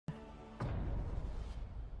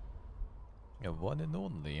Yeah, one and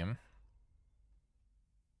only.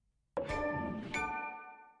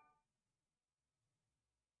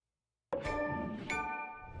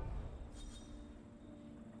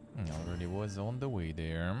 Already was on the way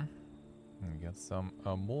there. Got some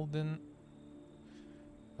Molden.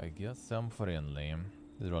 I guess some friendly.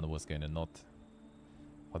 This run was kinda not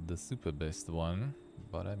the super best one.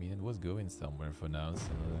 But I mean, it was going somewhere for now,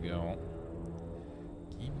 so let's go.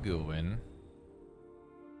 Keep going.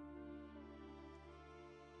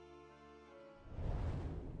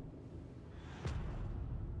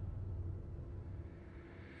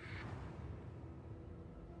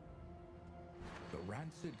 The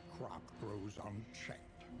rancid crop grows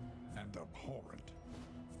unchecked and abhorrent.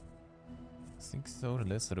 6 or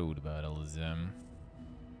less road battles.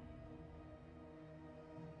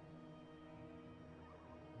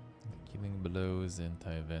 Killing blows,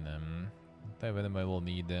 anti-venom. Anti-venom I will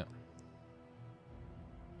need.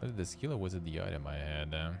 Was it the skill or was it the item I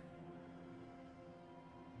had?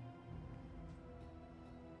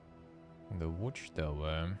 The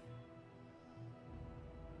watchtower.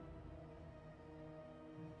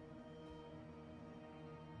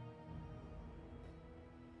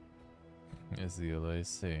 Is the all I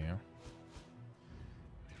see.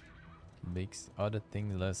 Makes other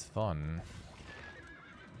things less fun.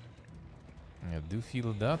 I do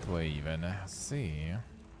feel that way even. See.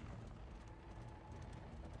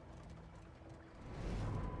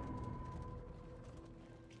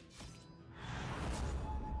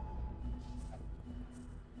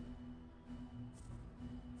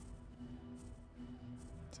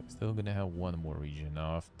 So I'm still gonna have one more region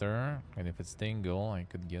after. And if it's Tingle, I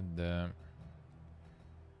could get the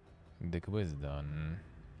quiz done.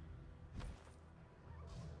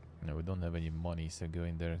 No, we don't have any money, so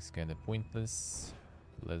going there is kind of pointless.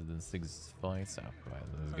 Less than 6 fights. Ah, right,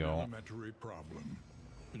 let's An go. elementary problem,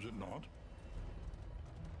 is it not?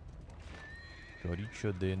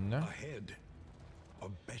 Gorichodin. Ahead, a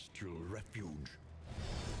bestial refuge,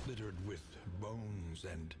 littered with bones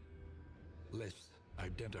and less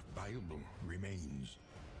identifiable remains.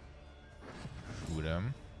 Shoot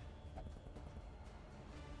him.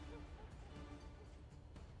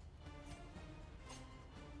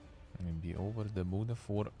 Maybe over the moon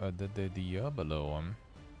for the Diablo.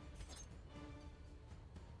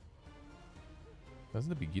 That's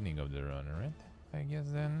the beginning of the run, right? I guess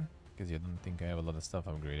then. Because I don't think I have a lot of stuff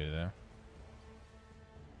upgraded there.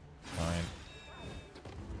 Fine.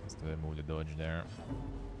 Let's do a move the dodge there.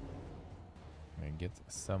 And get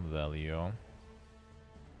some value.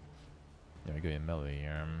 Yeah, we go in melee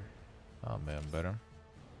here. Oh man, better.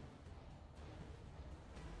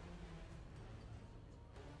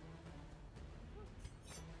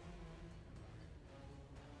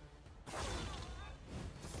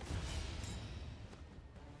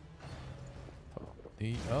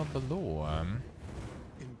 Diablo.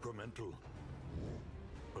 Incremental,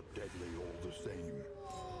 but deadly all the same.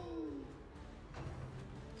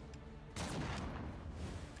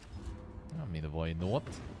 I mean, why not?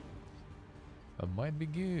 That might be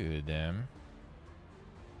good.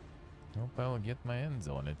 Hope I'll get my hands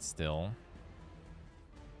on it still.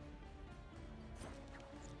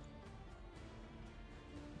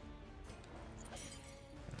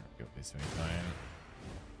 Go this way, fine.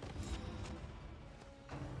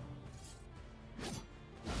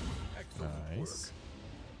 Nice.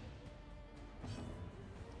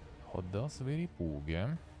 Hoddas very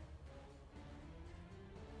púge.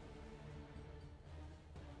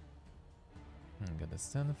 Got the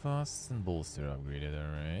Standfast and Bolster upgraded,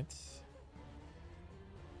 alright.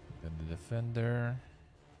 Got the Defender.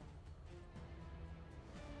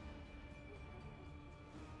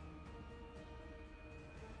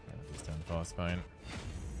 Got the Standfast, fine.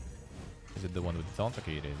 Is it the one with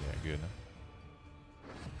Authenticated? Yeah, good.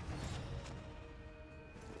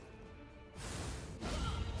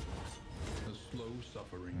 The slow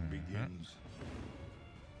suffering begins.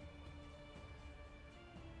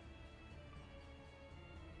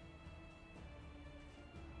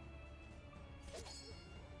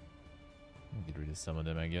 Get rid of some of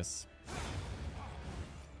them, I guess.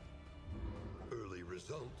 Early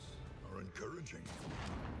results are encouraging.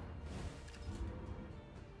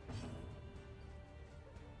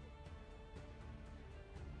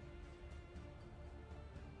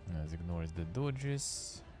 Let's ignore the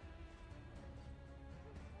dodges.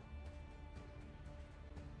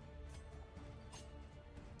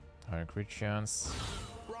 Higher crit chance.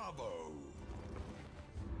 Bravo!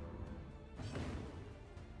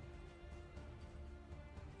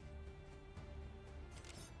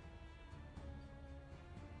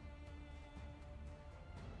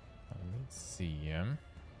 Let's see.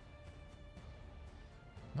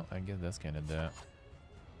 No, I guess that's kind of the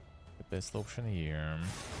best option here.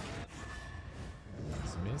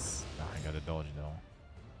 Nice miss. Ah, I got a dodge though.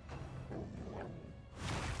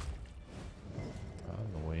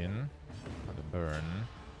 Got the win. Got the burn.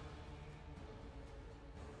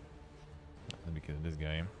 Let me kill this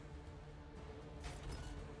guy.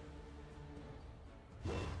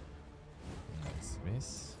 Nice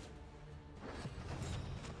miss.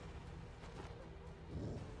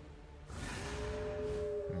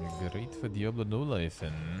 Great for Diablo no life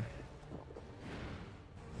in.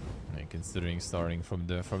 Considering starting from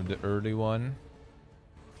the early one.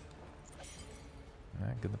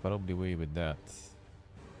 I could probably wait with that.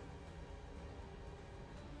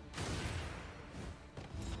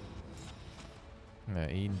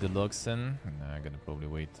 In Deluxen. I'm gonna probably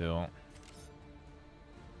wait till.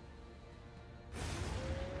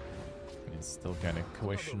 It's still kind of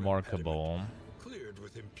question markable. Cleared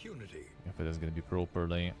with impunity. If it is gonna be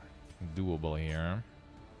properly doable here.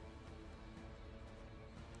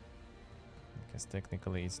 Because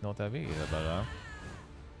technically it's not available.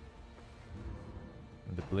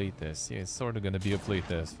 The playtest, yeah, it's sort of gonna be a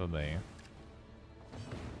playtest for me.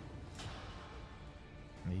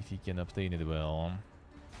 If you can obtain it well.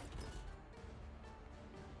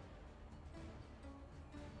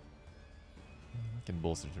 Can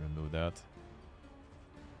bolster to remove that.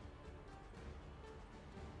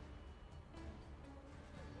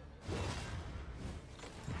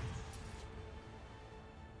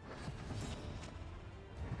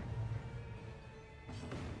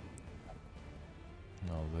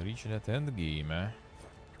 Reaching that end game, eh?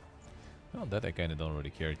 Well, that I kinda don't really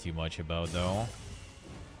care too much about, though.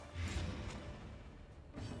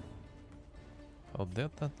 Well,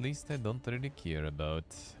 that at least I don't really care about.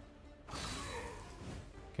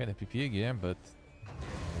 Kinda PP again, but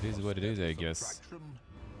it is what it is, I guess.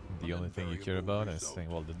 The only thing you care about is saying,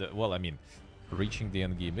 well, I mean, reaching the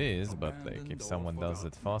end game is, but like if someone does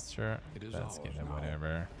it faster, that's kinda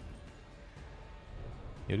whatever.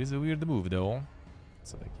 It is a weird move, though.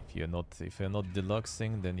 So like if you're not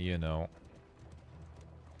deluxing, then you know.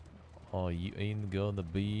 Oh, you ain't gonna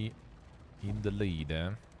be in the lead, eh?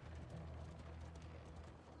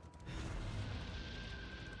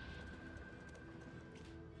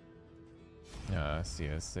 Yeah, I see.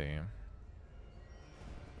 Let's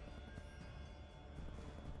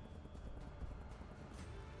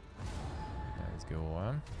go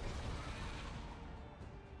on.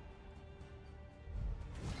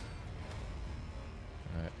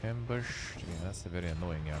 Ambush. Yeah, that's a very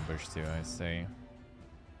annoying ambush too, I say.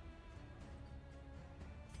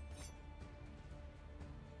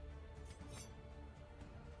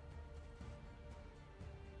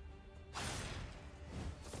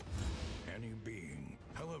 Any being,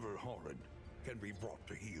 however horrid, can be brought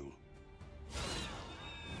to heel.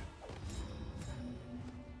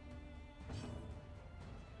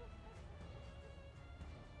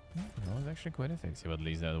 That was actually quite effective, at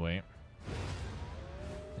least that way.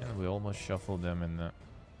 Yeah, we almost shuffled them in an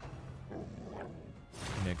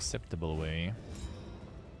acceptable way.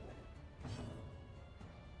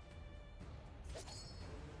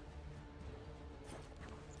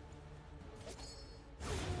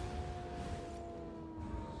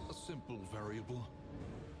 A simple variable.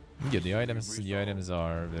 Yeah, the items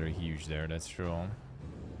are very huge there, that's true.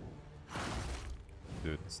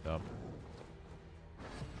 Dude, stop.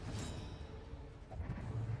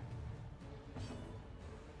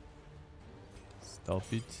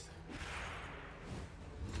 Stop it.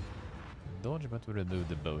 Dodge, but we reload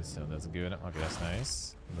the bow, so that's good. Okay, that's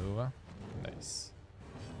nice. Move. Nice.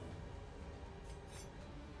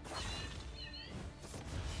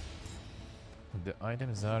 The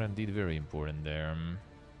items are indeed very important there.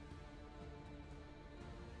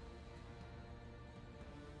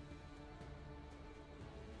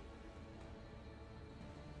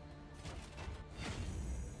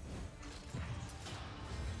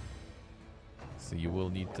 So you will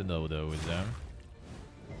need to know those,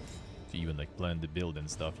 to even like plan the build and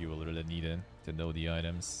stuff, you will really need it to know the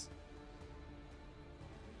items.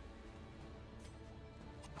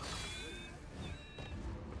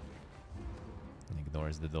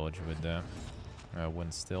 Ignores the dodge with the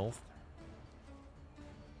one stealth.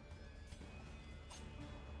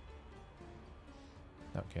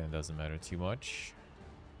 Okay, it doesn't matter too much.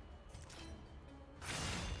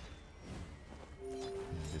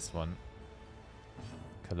 This one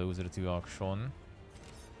closer to auction.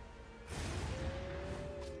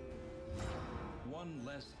 One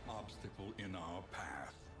less obstacle in our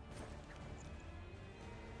path.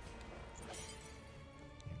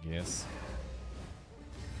 I guess.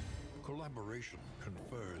 Collaboration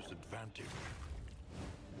confers advantage.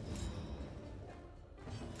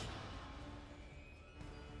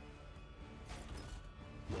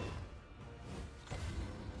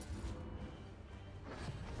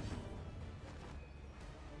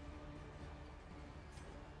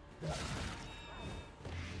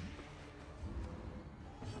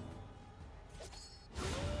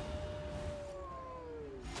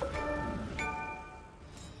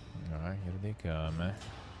 come.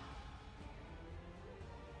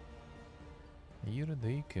 Here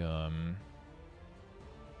they come.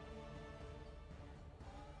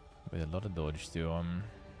 With a lot of dodge too.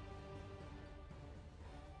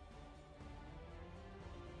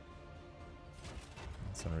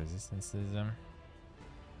 Some resistances.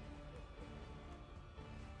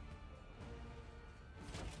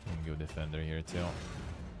 And go defender here too.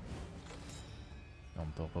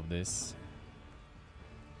 On top of this.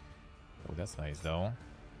 Oh, that's nice though.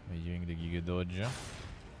 We're using the Giga Dodge.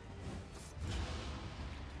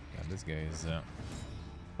 And this guy is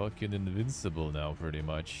fucking invincible now, pretty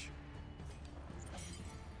much.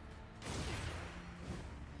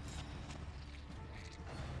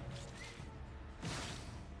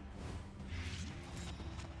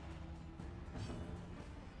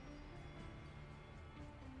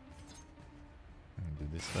 Do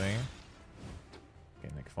this way.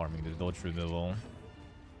 Okay, like farming the dodge removal.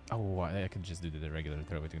 Oh, I can just do the regular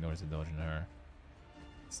throw. It ignores the dodge on her.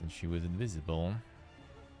 Since she was invisible.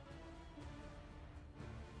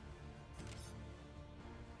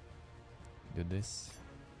 Do this.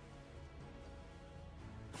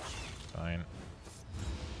 Fine.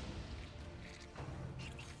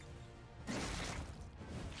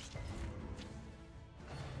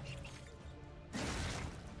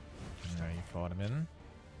 Now you fought him in.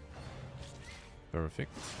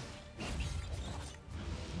 Perfect.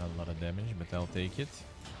 Not a lot of damage, but I'll take it.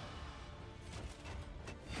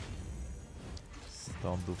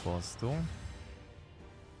 Stop the fast too.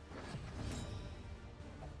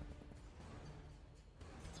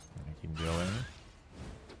 Keep going.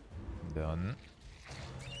 Done.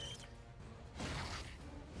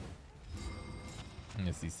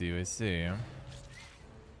 Yes, USA.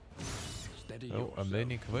 Oh,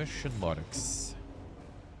 many question marks.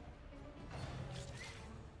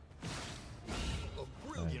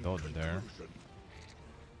 I dodged there.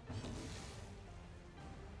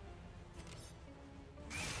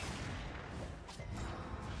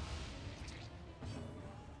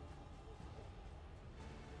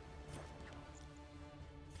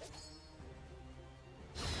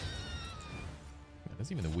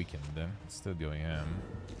 That's even a weekend, it's still going ham.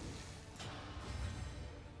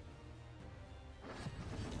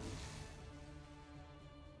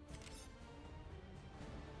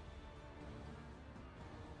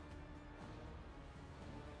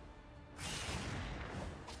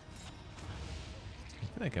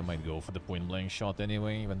 I think I might go for the point blank shot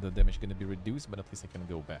anyway, even though damage is gonna be reduced, but at least I can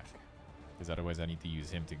go back. Because otherwise I need to use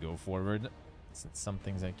him to go forward. Since some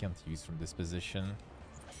things I can't use from this position.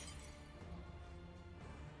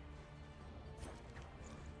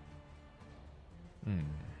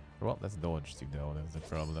 Well, that's dodge too though, that's the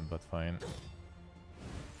problem, but fine.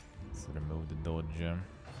 Let's remove the dodge.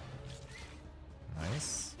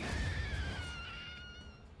 Nice.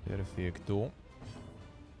 Perfecto.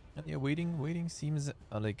 And yeah, waiting seems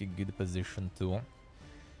like a good position too.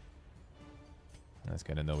 I just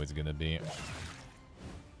kinda know it's gonna be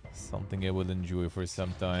something I will enjoy for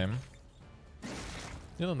some time.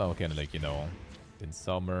 You know, now kinda like, you know, in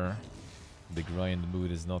summer, the grind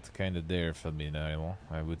mood is not kinda there for me now,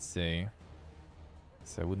 I would say.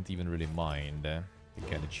 So I wouldn't even really mind to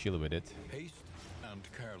kinda chill with it. Haste and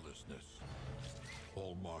carelessness.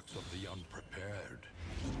 Hallmarks of the unprepared.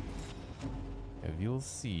 We'll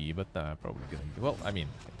see, but probably gonna... Well, I mean,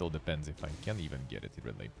 it all depends if I can even get it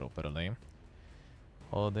really properly.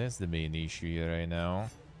 Oh, that's the main issue here right now.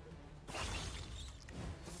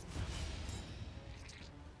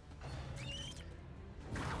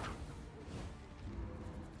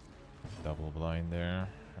 Double blind there.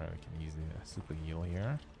 Alright, we can use the super heal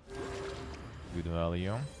here. Good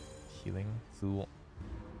value. Healing through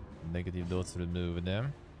negative dots remove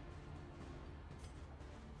them.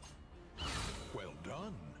 Well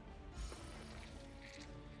done.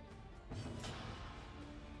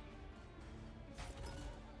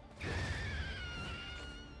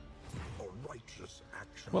 A righteous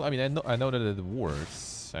action. Well, I mean, I know that it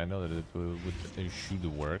works. I know that it should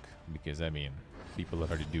work because I mean, people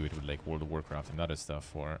already do it with like World of Warcraft and other stuff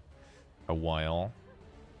for a while.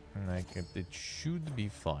 Like it should be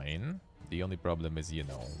fine. The only problem is, you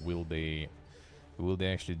know, will they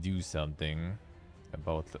actually do something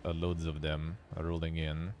about loads of them rolling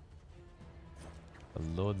in?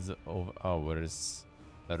 Loads of hours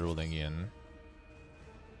rolling in.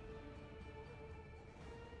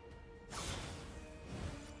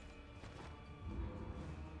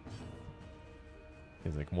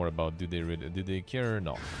 It's like more about do they care or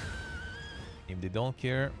not? If they don't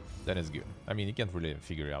care, then it's good. I mean, you can't really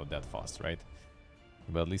figure it out that fast, right?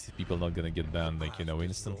 But at least if people are not gonna get banned, like, you know,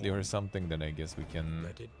 instantly or something, then I guess we can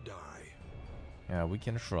Let it die. Yeah, we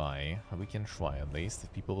can try. We can try at least.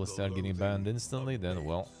 If people will start getting banned instantly, then,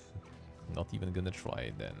 well, not even gonna try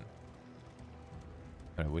it then.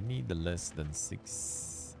 Alright, we need the less than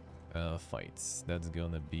 6 fights. That's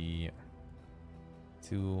gonna be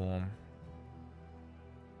 2...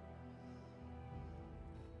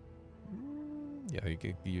 Yeah,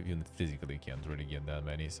 you even physically can't really get that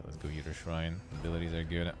many, so let's go Eater Shrine. Abilities are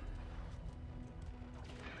good.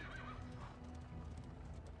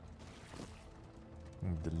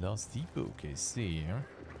 The Lost Depot, okay, see.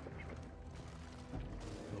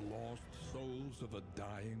 The lost souls of a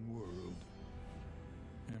dying world,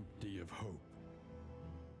 empty of hope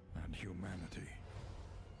and humanity.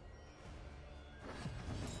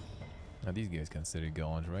 Now these guys consider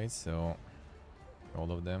God, right? So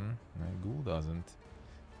all of them. Ghoul doesn't.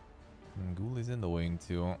 And Ghoul is annoying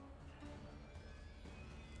too.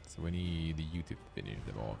 So we need you to finish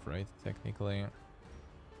them off, right? Technically.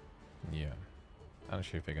 Yeah. I'm not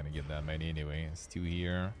sure if I'm gonna get that many anyway. It's 2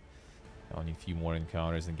 here. I'll need a few more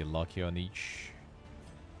encounters and get lucky on each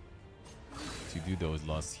to do those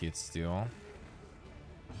last hits still.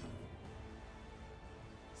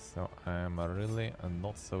 So I'm really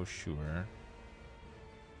not so sure.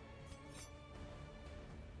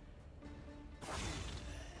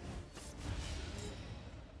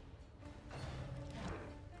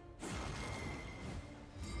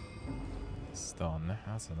 Stun,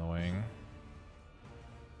 that's annoying.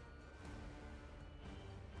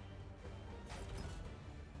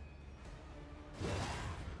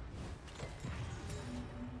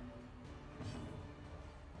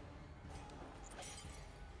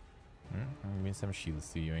 Give me some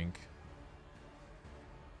shields to yoink.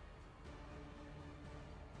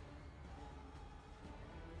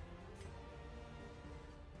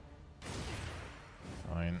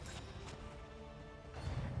 Fine.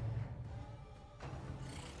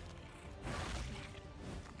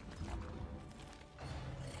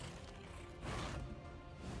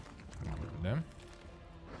 Them.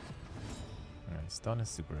 Stun is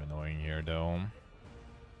super annoying here though.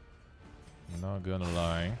 Not gonna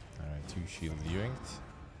lie. Alright, 2 shields yoinked.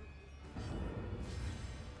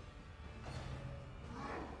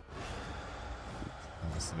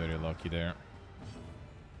 I was very lucky there.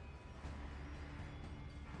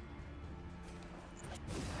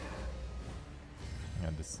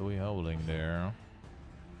 And the soy howling there.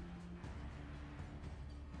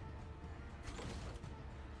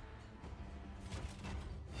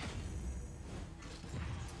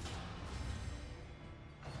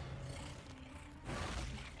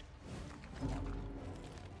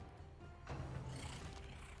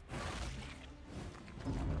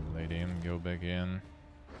 Lady in, go back in.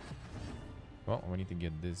 Well, we need to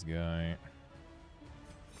get this guy.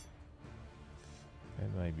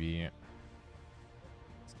 That might be...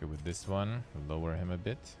 Let's go with this one. Lower him a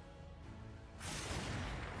bit.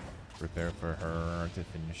 Prepare for her to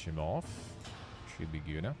finish him off. Should be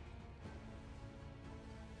good, huh?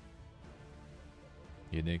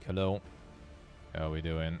 Hey Nick, hello. How we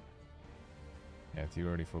doing? Yeah, too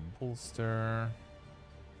early for bolster.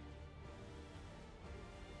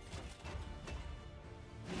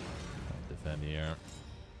 I'll defend here.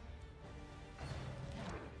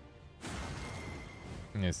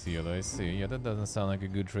 I see what I see. Yeah, that doesn't sound like a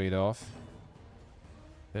good trade-off.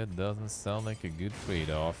 That doesn't sound like a good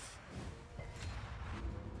trade-off.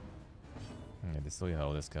 Yeah, this will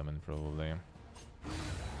how this coming probably.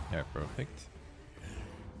 Yeah, perfect.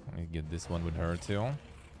 Let me get this one with her too.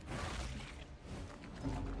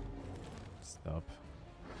 Stop.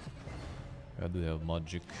 I do have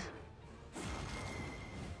magic.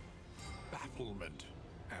 Bafflement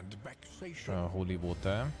and vexation. Holy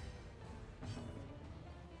water.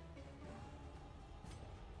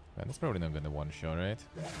 Man, that's probably not gonna one-shot, right?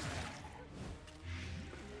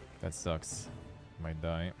 That sucks. Might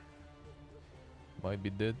die. Might be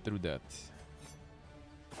dead through that.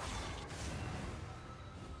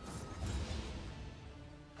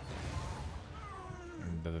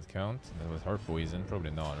 Does it count? That was her poison.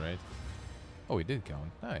 Probably not, right? Oh, it did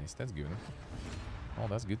count. Nice, that's good. Oh,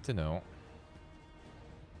 that's good to know.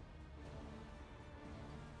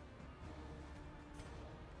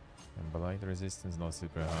 And blight resistance not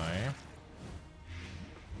super high.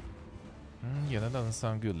 Yeah, that doesn't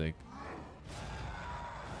sound good, like...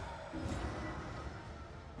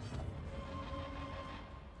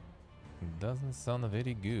 Doesn't sound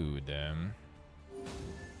very good,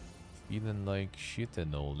 feeling like shit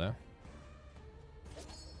and all, eh?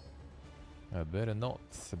 I better not.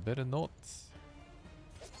 I better not.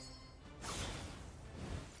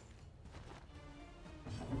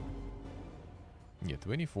 Yeah,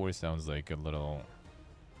 24 sounds like a little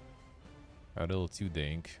A little too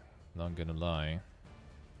dank, not gonna lie.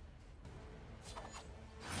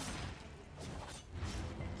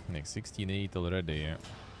 Like 16-8 already.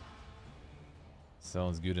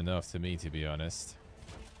 Sounds good enough to me, to be honest.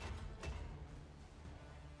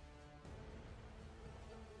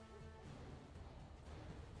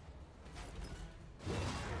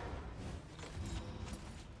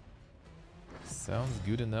 Sounds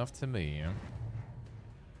good enough to me.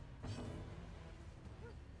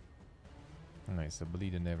 Nice, so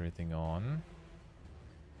bleeding everything on.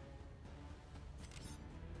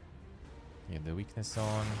 Yeah, the weakness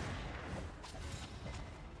on.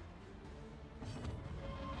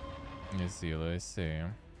 Let's see.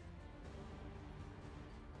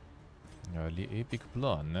 The epic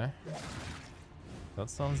plan. That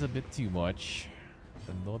sounds a bit too much.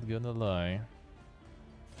 I'm not gonna lie.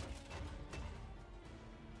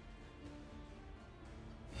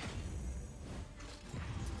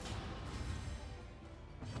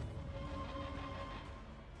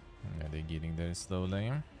 Yeah, they're getting there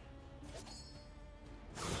slowly.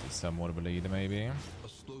 Some more bleed, maybe. A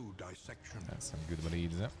slow dissection. That's some good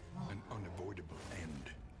bleeds. An unavoidable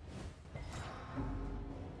end.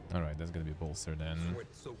 Alright, that's gonna be bolster then.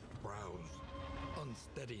 Sweat-soaked brows.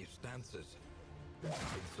 Unsteady stances.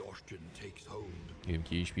 Exhaustion takes hold. Give him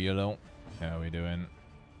key HP alone. How we doing?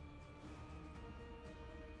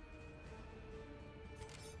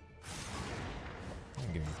 I'm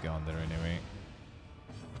getting gone there anyway.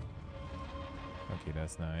 Okay,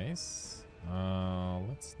 that's nice.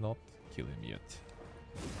 Let's not kill him yet.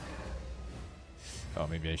 Oh,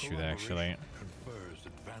 maybe I should actually. Confers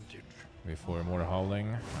advantage. Before more howling.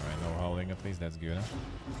 Alright, no howling at least, that's good.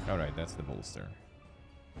 Alright, that's the bolster.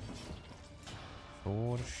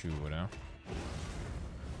 For sure.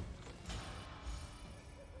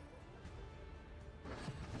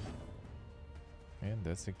 And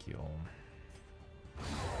that's a kill.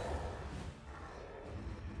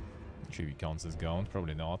 Should he counts as gaunt?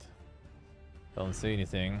 Probably not. Don't say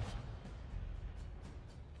anything.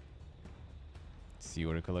 See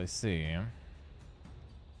Oracle, I see.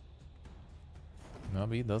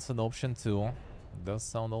 Maybe that's an option too. It does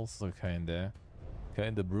sound also kinda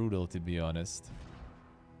brutal, to be honest.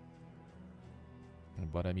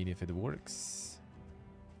 But I mean, if it works.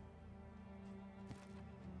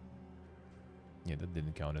 Yeah, that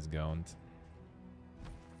didn't count as gaunt.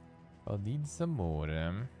 I'll need some more.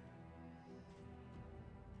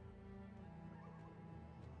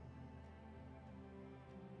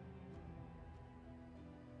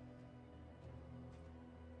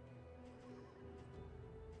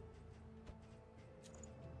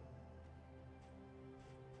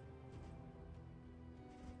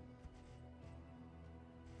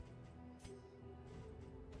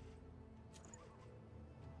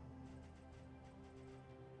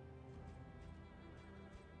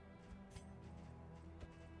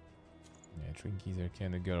 Trinkies are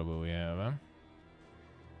kind of gullible, yeah.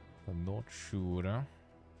 I'm not sure.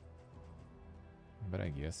 But I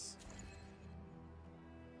guess.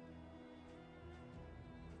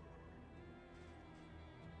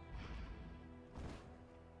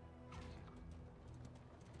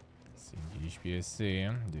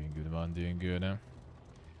 HPSC, doing good, man, doing good.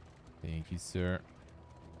 Thank you, sir.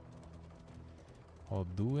 Oh,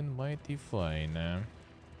 doing mighty fine.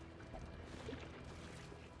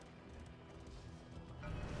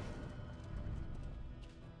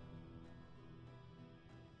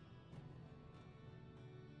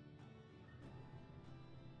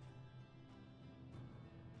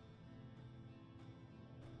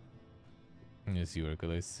 Yes, you are,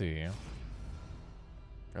 let's see.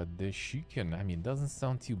 The Shiken, I mean, doesn't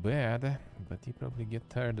sound too bad, but you probably get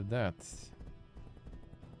tired of that.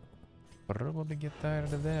 Probably get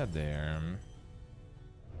tired of that there.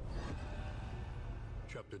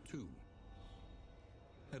 Chapter 2.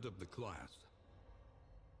 Head of the class.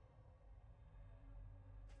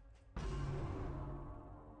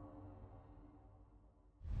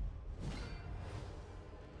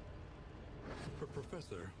 The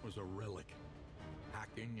professor was a relic,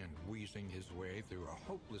 hacking and wheezing his way through a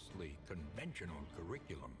hopelessly conventional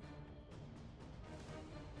curriculum.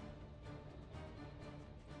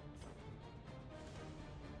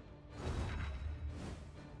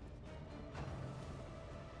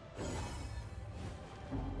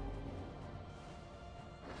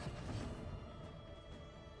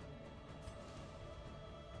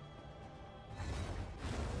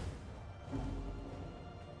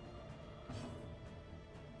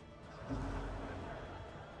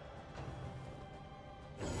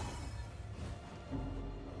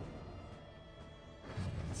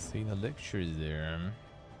 Seeing the lectures there.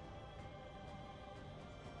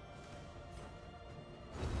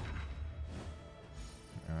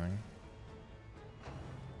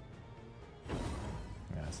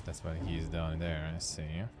 That's why he's down there, I see.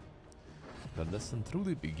 The lesson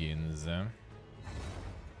truly begins. There,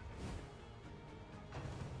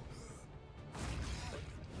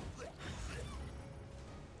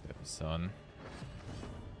 son.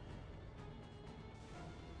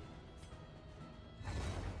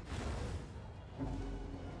 I'm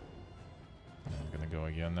gonna go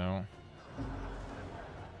again now.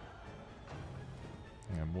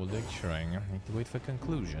 Yeah, more lecturing. Need to wait for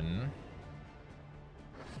conclusion.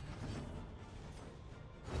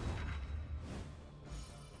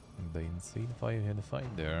 The insane fire had a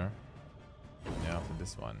fight there. Yeah, after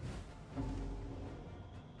this one.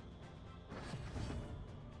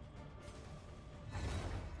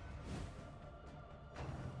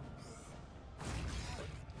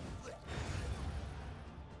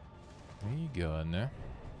 There you go, no?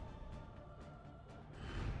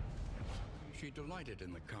 She delighted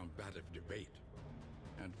in the combative debate,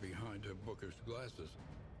 and behind her bookish glasses,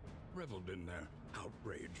 reveled in their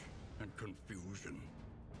outrage and confusion.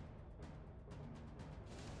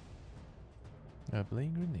 A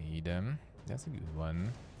blade grenade, that's a good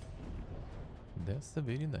one. That's a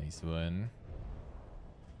very nice one.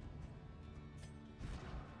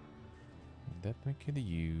 That we could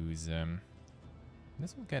use.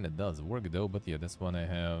 This one kind of does work though, but yeah, this one I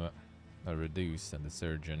have a reduce and the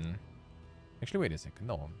surgeon. Actually, wait a second.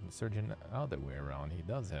 No, the surgeon other way around. He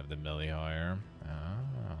does have the melee higher.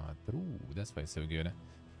 Ah, true. That's why it's so good.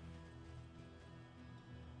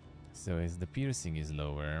 So is the piercing is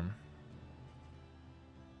lower.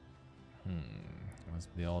 What's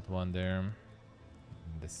the odd one there?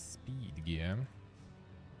 The speed gear.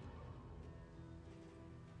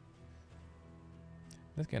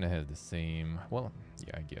 This kind of has the same. Well,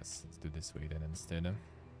 yeah, I guess let's do this way then instead.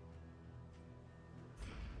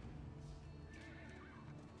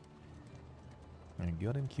 I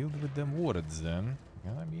got him killed with them words then.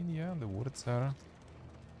 I mean, yeah, the words are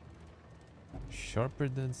sharper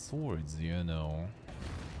than swords, you know.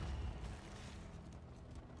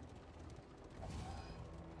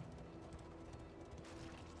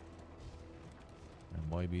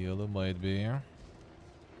 It might be yellow, might be.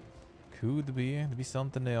 Could be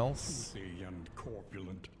something else. Toothy and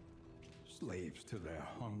corpulent, slaves to their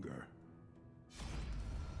hunger.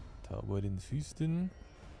 Tower in Füsten.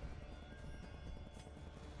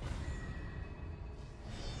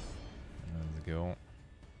 Let's go.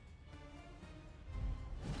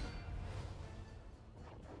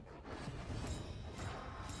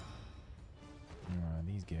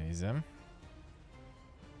 These guys,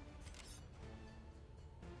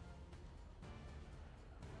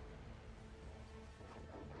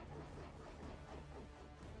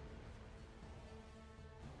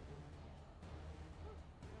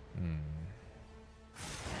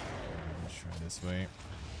 Let's try this way.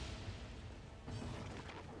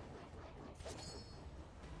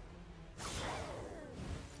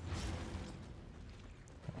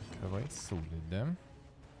 Quite solid them.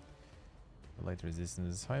 The light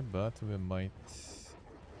resistance is high, but we might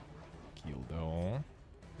kill though.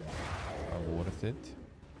 Worth it.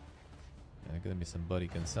 There's gonna be some body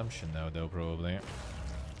consumption now though, probably.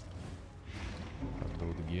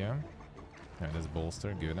 Upload the gear. Alright, that's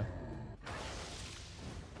bolster, good.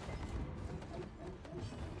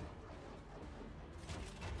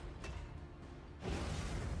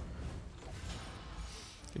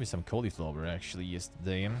 Give me some cauliflower actually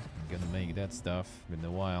yesterday. I'm gonna make that stuff. Been a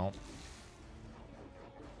while.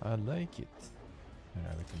 I like it.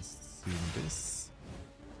 Alright, we can consume this.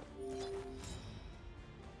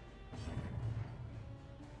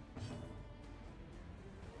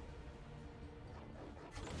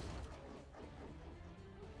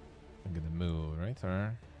 I'm gonna move, right?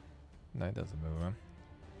 Or no, it doesn't move. Not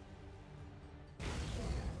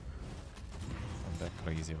that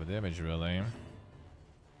crazy of a damage, really.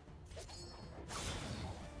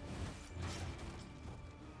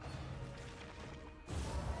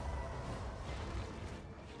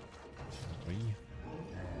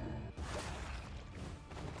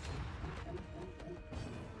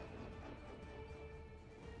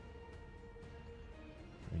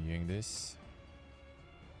 Doing this.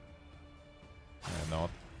 Not.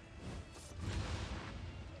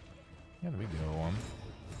 Yeah, there we go.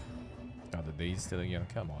 Got the days still again.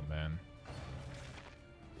 Come on, man.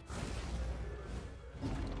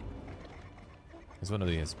 It's one of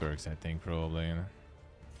the perks, I think, probably.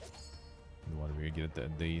 The one where you get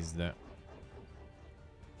that days that.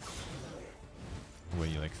 Where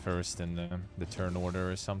you like first in the turn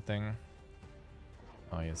order or something.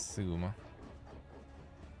 I assume.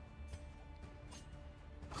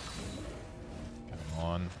 Come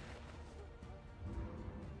on.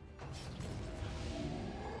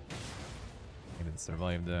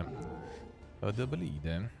 survive the bleed.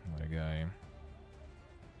 What a guy.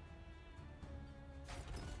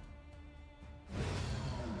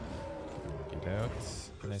 Get out.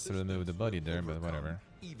 Nice to remove the body there, but whatever.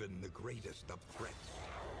 Even the greatest of threats.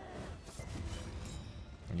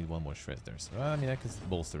 I need one more shred there. So, I mean, I could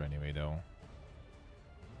bolster anyway, though.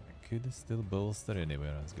 I could still bolster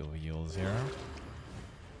anyway. Let's go heals here.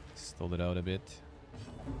 Stall it out a bit.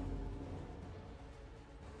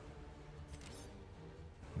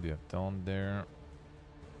 Do you have taunt there?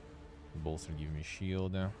 Bolster give me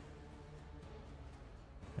shield. I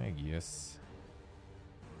guess.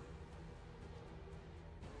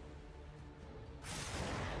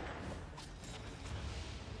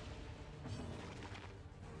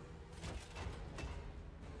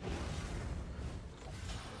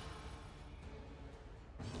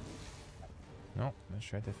 No, let's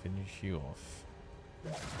try to finish you off.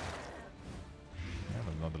 Yeah,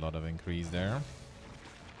 but not a lot of increase there.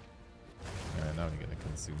 Alright, now we're gonna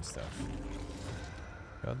consume stuff.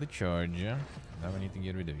 Got the charge. Now we need to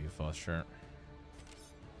get rid of you faster.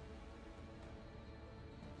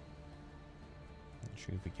 Not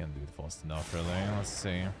sure if we can do it fast enough, really. Let's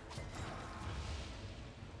see.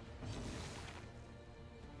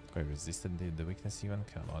 I resisted the weakness even?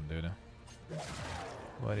 Come on, dude.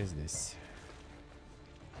 What is this?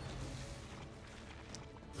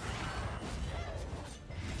 Oh,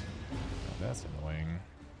 that's annoying.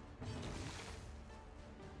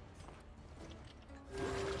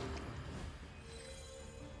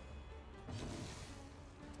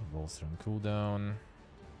 Bolster on cooldown.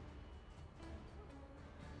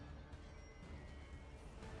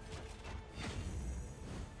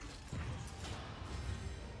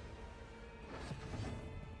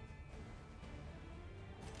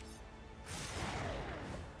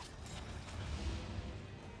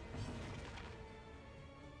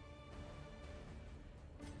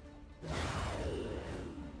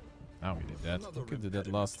 Now we did that. We could do that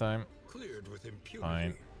last time. Cleared with impunity.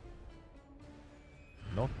 Fine.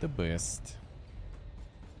 Not the best.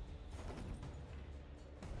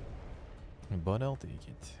 But I'll take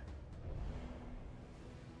it.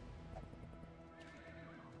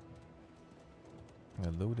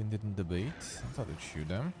 Loading didn't debate. I thought it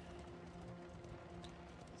should have.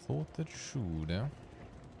 Thought it should have.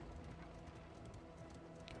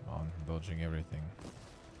 Come on, dodging everything.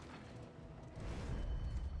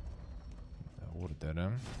 Order. I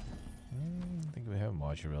think we have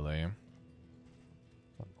much really.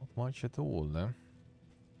 But not much at all. I'm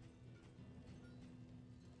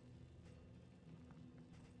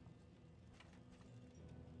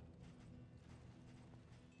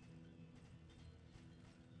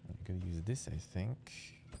gonna use this, I think.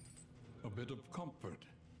 A bit of comfort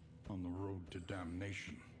on the road to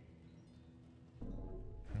damnation.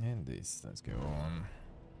 And this, let's go on.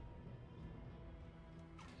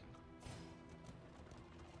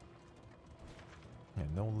 Yeah,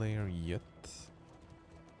 no layer yet.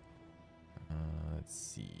 Let's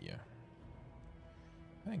see.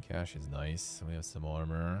 I think cash is nice. We have some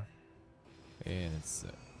armor. And it's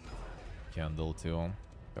candle too.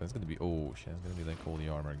 But it's gonna be, oh shit, it's gonna be like all the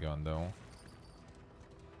armor gun though.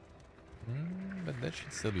 But that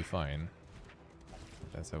should still be fine.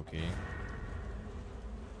 That's okay.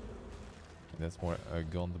 That's more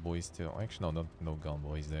gun boys too. Actually, no gun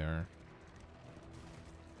boys there.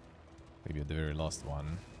 Maybe at the very last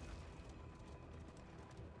one.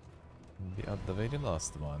 Maybe at the very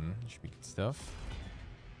last one. Should be good stuff.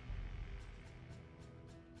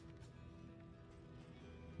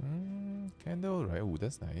 Kinda alright. Oh,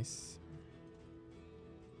 that's nice.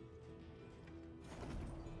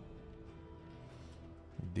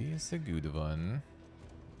 This is a good one.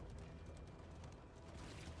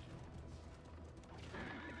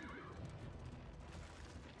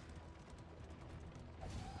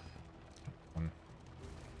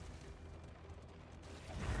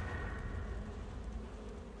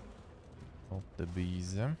 Not the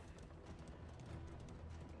bees.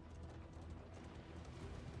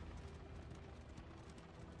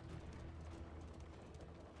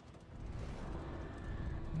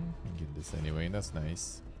 Get this anyway, that's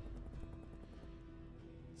nice.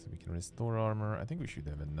 So we can restore armor. I think we should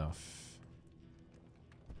have enough.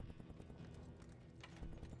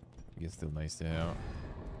 It's still nice to have.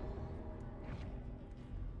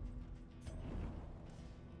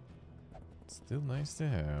 Still nice to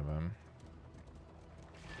have.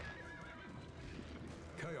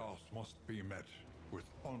 Chaos must be met with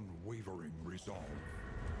unwavering resolve.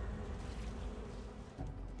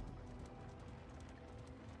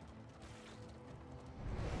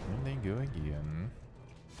 And they go again.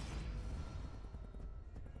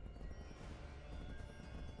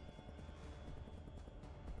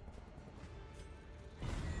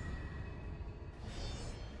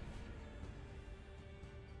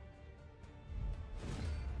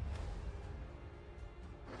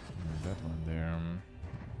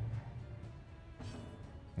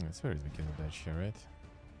 It's very because of that shit, right?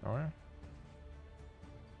 Or?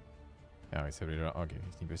 Yeah, it's every round. Okay,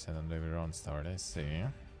 15% on every round start, I see.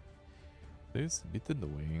 This a bit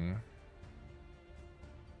annoying.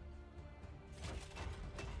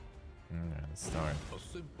 Yeah, let's start. A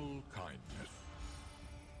simple kindness.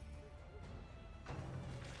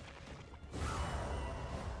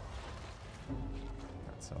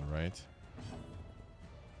 That's alright.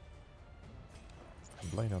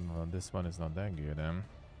 Blade on this one is not that good,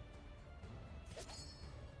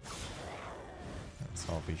 That's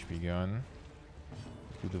half HP gun.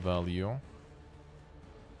 To the value.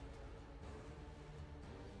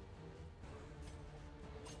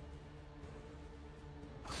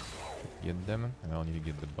 Get them, and I'll need to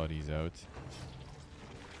get the buddies out.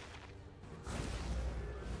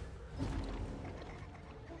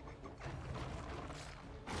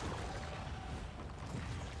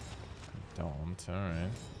 Don't,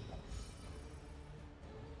 alright.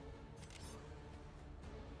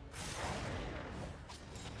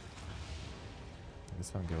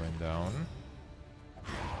 This one going down.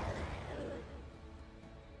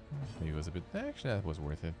 Maybe it was a bit... Actually, that was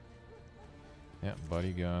worth it. Yeah,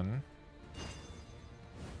 body gun.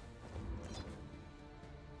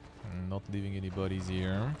 Not leaving any bodies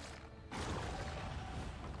here. Bro,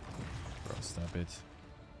 stop it.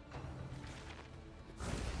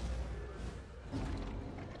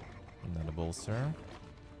 Another bolster.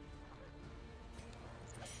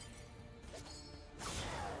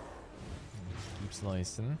 Keep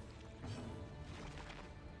slicing.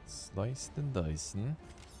 Sliced and dicing.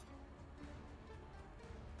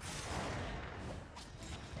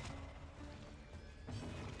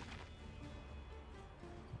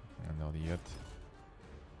 And not yet.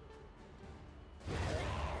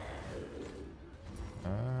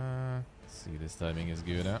 See, this timing is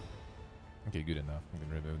good, huh? Okay, good enough. We can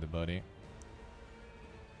remove the body.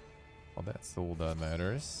 Well, that's all that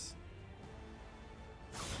matters.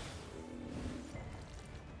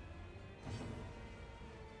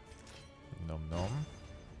 Nom nom.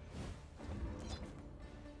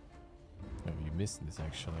 Oh, you missed this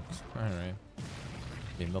actually. Alright.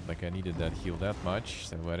 Yeah, not like I needed that heal that much,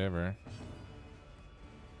 so whatever.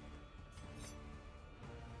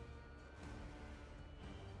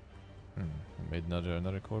 Made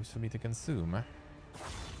another corpse for me to consume. I'll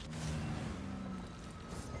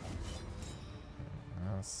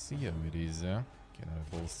see how it is. Get out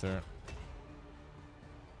of bolster.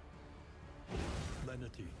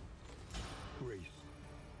 Lenity. Grace.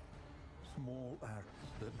 Small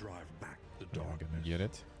acts that drive back the Yeah, darkness. I'm gonna get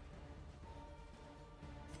it.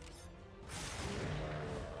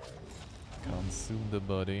 Consume the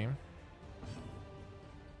body.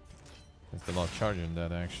 There's a lot of charge in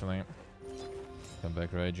that actually. Come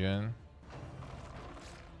back, regen.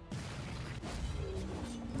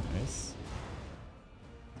 Nice.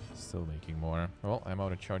 Still making more. Well, I'm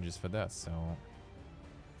out of charges for that, so...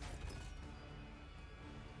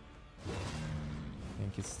 I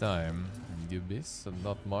think it's time. Give this,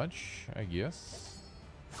 not much, I guess.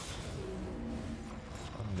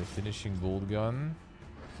 And the finishing bolt gun.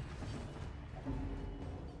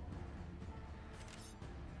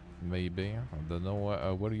 Maybe. I don't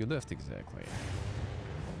know where you left exactly.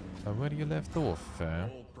 Where you left off?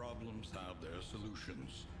 All problems have their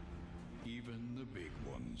solutions, even the big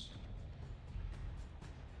ones.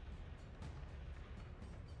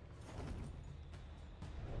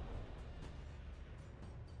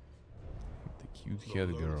 The cute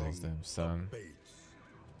haired girls, them son. Bates.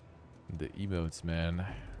 The emotes, man.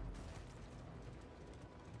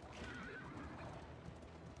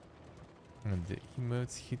 And the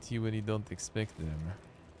emotes hit you when you don't expect them.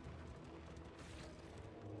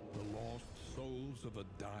 The lost souls of a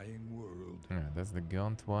dying world Yeah, that's the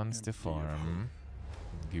Gaunt ones to farm.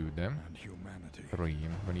 Good them. and humanity. 3.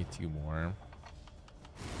 We need 2 more.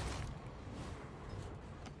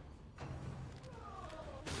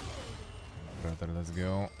 Brother, let's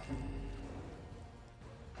go.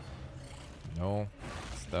 No.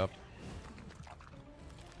 Stop.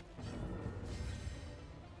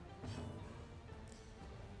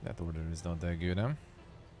 That order is not that good, huh?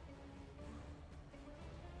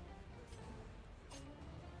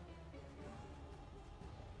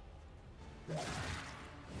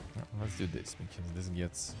 Let's do this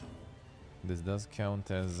because this does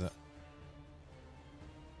count as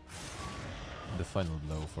the final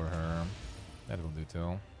blow for her. That will do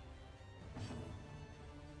too.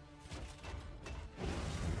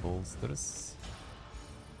 Bolsters.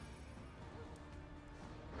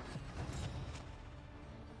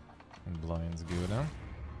 And blind's good, huh?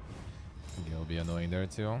 He'll be annoying there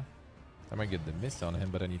too. I might get the miss on him,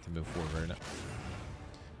 but I need to move forward.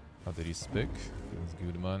 Other respec. Feels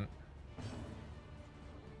good, man.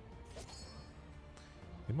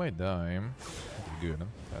 He might die. Good.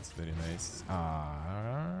 That's very nice.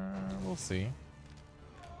 We'll see.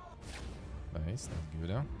 Nice. That's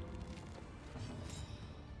good.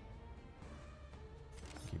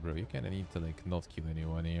 Okay, bro. You kinda need to, like, not kill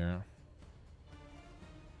anyone here.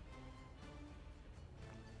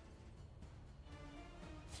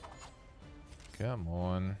 Come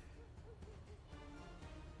on.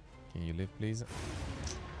 Can you live, please?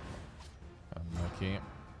 Unlucky.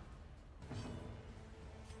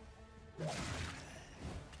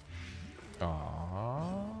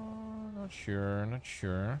 Not sure, not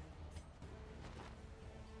sure.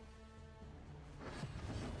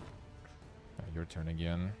 Your turn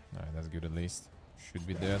again. Alright, that's good at least. Should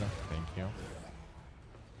be dead. Thank you.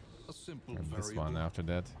 A simple And this variable, one after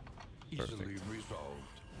that. easily Perfect.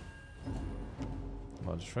 resolved.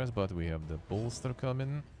 Much stress, but we have the bolster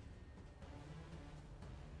coming.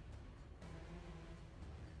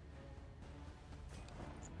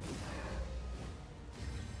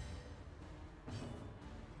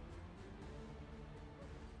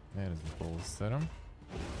 There's the bolster.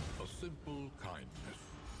 A simple kindness.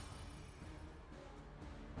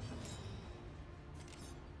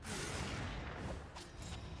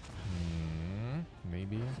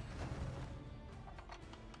 Maybe.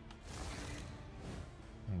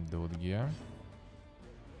 Dodgia.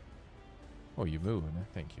 Oh, you moved.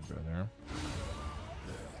 Thank you, brother.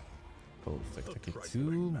 Perfect. Okay,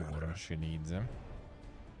 two more she needs. The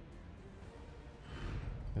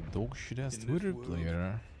dog should have In Twitter this world,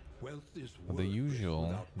 player. Wealth is The worthless usual.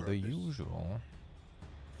 without The purpose. usual.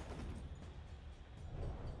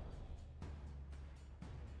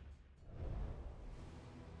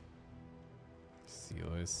 See,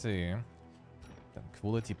 let's see. That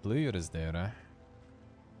quality player is there.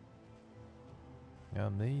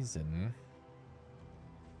 Amazing.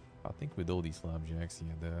 I think with all these flapjacks,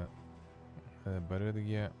 yeah, but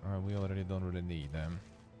we already don't really need them.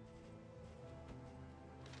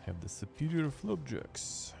 Have the superior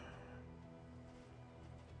flapjacks.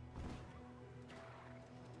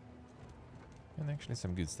 And actually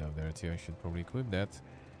some good stuff there too. I should probably equip that.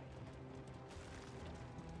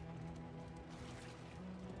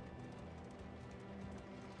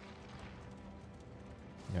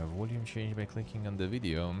 Yeah, volume change by clicking on the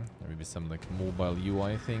video. Maybe some like mobile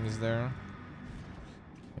UI things there.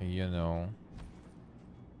 You know.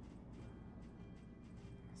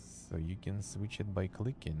 So you can switch it by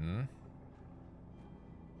clicking.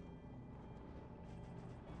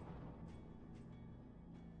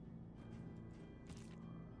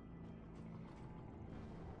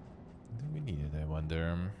 Do we need it, I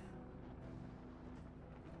wonder?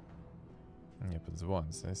 Yep, it's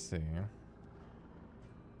once, I see.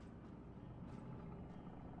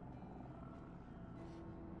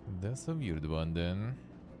 That's a weird one then.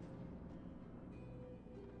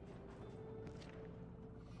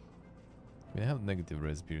 We have negative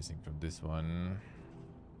res piercing from this one.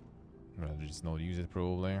 Rather just not use it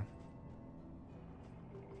probably.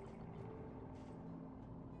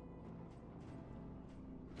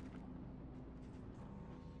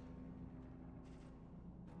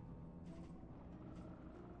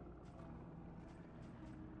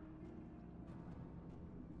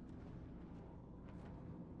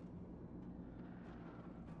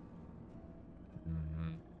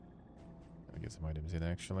 I get some items in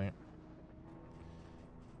actually.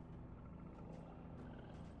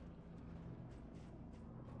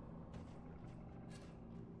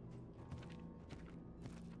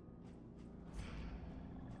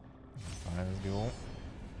 Let's go.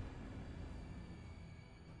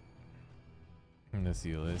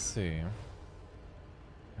 Let's see.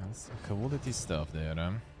 That's some quality stuff there.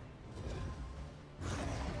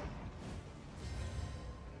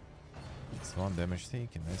 It's one damage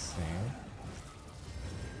taken, let's see.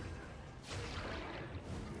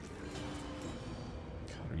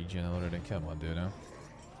 Regen already, come on, dude.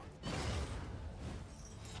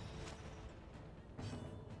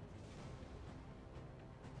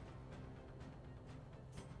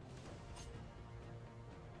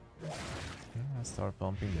 Start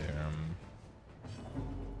pumping there.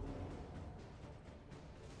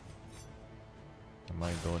 I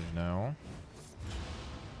might dodge now.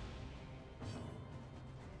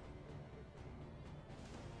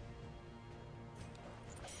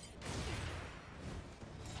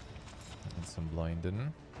 And some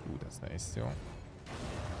blinding. Ooh, that's nice too.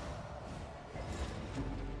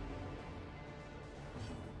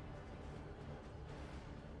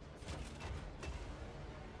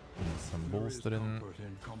 Some bolstering.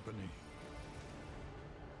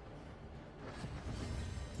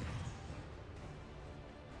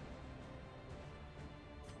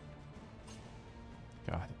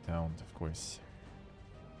 taunt, of course.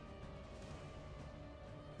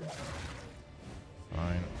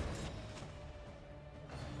 Fine.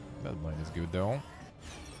 That blind is good though.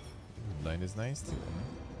 Blind is nice too.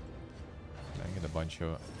 I get a bunch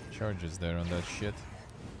of charges there on that shit.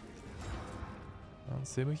 Don't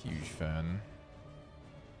say I'm a huge fan.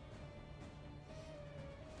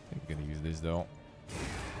 I think I'm gonna use this though.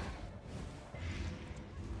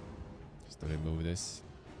 Just to remove this.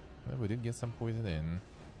 Well, we did get some poison in.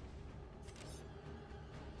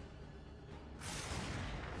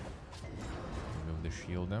 Remove the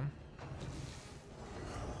shield then.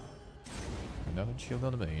 Another shield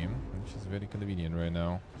on the beam, which is very convenient right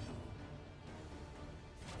now.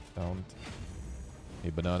 Don't. Hey,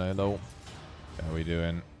 banana, hello. How we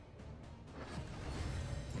doing?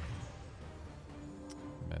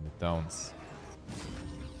 Man, it downs.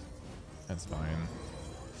 That's fine.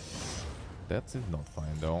 That is not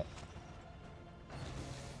fine though.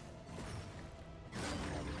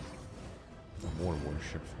 More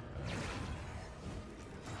worship.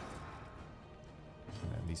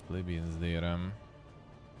 And these plebeians there,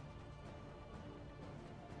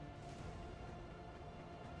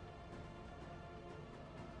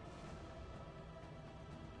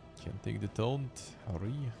 can take the taunt.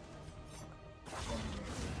 Hurry.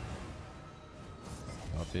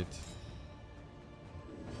 Stop it.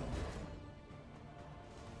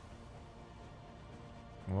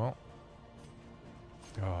 Well.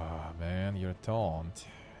 Oh man, your taunt.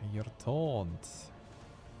 Your taunt.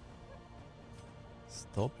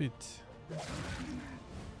 Stop it. I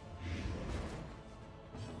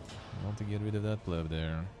want to get rid of that pleb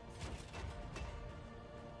there.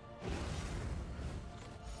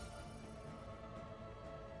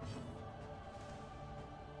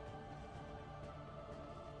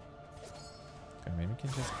 Okay, maybe we can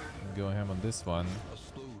just go ham on this one. A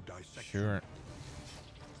slow dissection. Sure.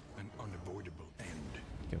 An unavoidable end.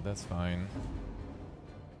 Okay, that's fine.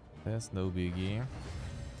 That's no biggie.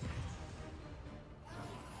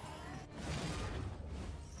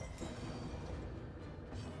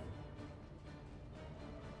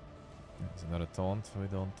 There's another taunt. We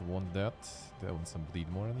don't want that. They want some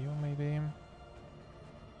bleed more on you, maybe.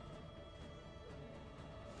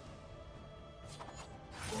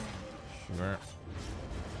 Sure.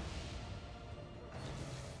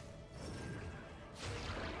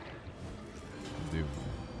 Dude.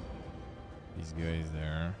 These guys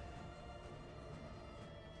there.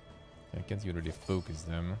 I can't really focus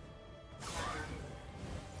them.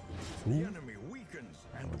 The enemy weakens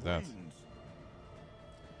and What was that? wins.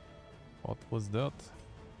 What was that?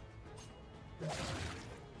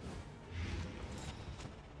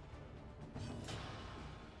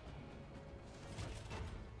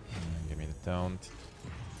 Give me the taunt.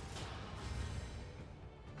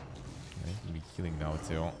 Okay, he'll be healing now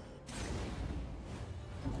too.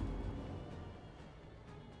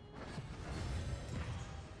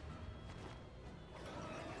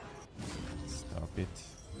 Stop it.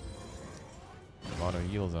 A lot of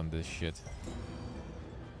heals on this shit.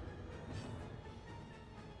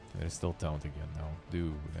 They're still taunt again now.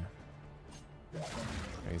 Dude.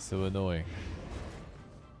 It's so annoying.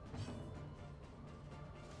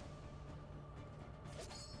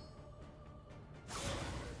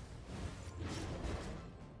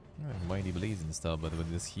 Mighty Blaze and stuff, but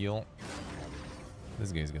with this heal,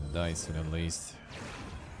 this guy's gonna die soon at least.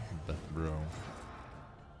 But bro,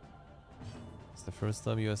 it's the first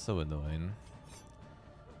time you are so annoying.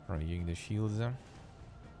 Praying the shields.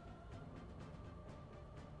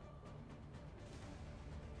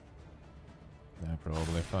 Yeah,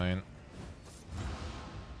 probably fine.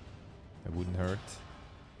 It wouldn't hurt.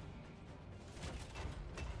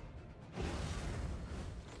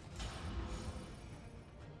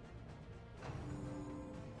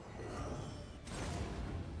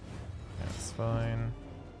 That's fine.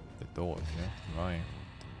 The door, yeah, right.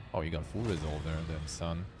 Oh, you got full resolve there then,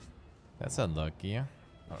 son. That's unlucky.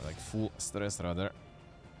 Or like full stress rather.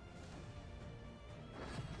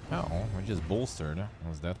 Oh, we just bolstered.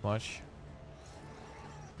 Was that much?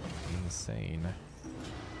 Insane.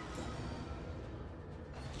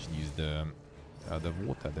 Should use the other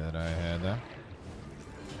water that I had.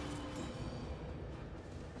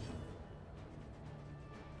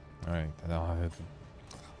 Alright, now I have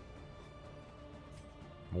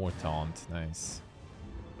more taunt. Nice.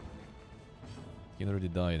 You can already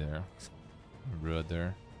die there,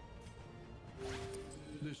 brother.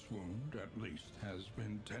 This wound, at least, has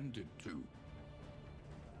been tended to.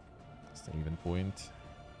 Still even point.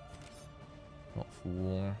 Not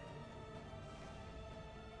fool.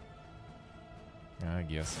 I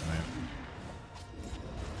guess, man.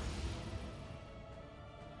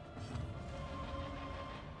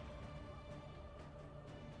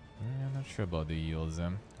 Not sure about the heals.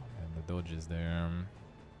 And the dodge is there.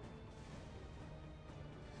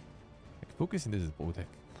 Like, focusing this is both. Like,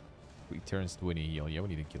 returns 20 heal. Yeah, we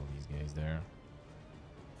need to kill these guys there.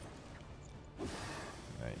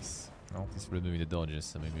 Nice. Well, he's removing the dodges,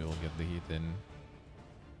 so maybe we'll get the hit in.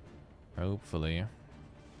 Hopefully.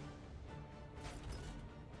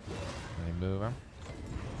 Any move?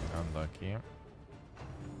 Unlucky.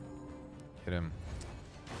 Hit him.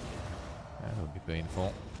 That'll be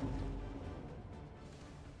painful.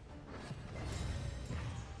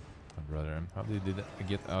 Brother, how did it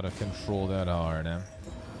get out of control that hard, eh?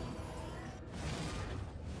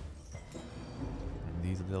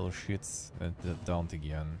 These little shits that don't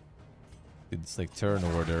again. It's like turn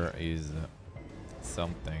order is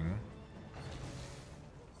something.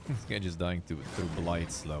 This guy just dying through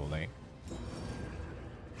blight slowly.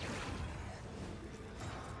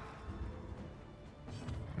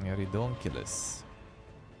 Yeah, Redonkulus.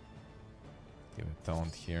 Give a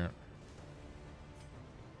taunt here.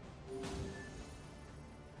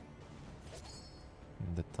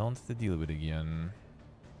 The taunt to deal with again.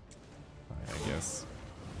 Fine, I guess.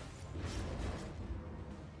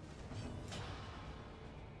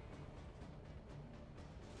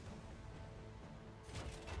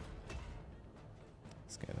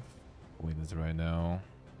 It's kind of winners right now.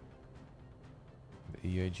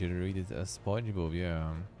 The AI generated a SpongeBob,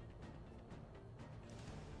 yeah.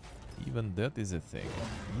 Even that is a thing.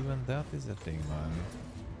 Even that is a thing, man.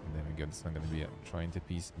 And then we got this one gonna be trying to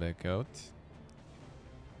piece back out.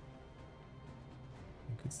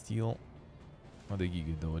 We could steal the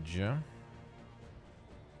Giga Dodge. Yeah,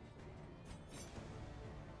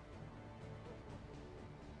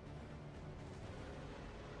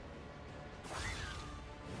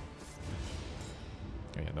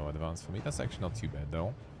 no advance for me. That's actually not too bad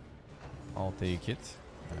though. I'll take it.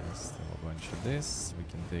 Still a bunch of this. We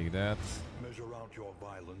can take that. Measure out your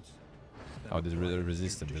violence. Oh, this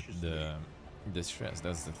resisted the stress.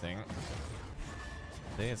 That's the thing.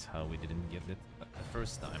 That's how we didn't get it the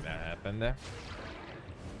first time that happened.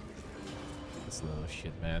 This little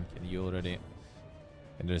shit, man. Can you already?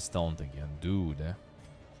 And there's taunt again, dude.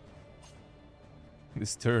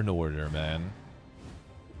 This turn order, man.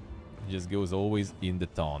 It just goes always in the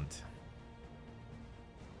taunt.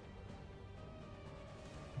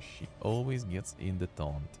 She always gets in the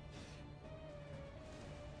taunt.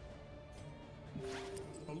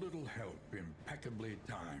 A little help impeccably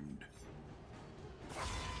timed.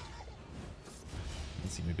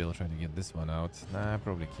 Let's see, maybe I'll try to get this one out. Nah, I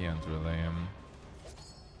probably can't really.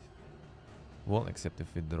 Well, except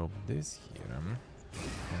if we drop this here.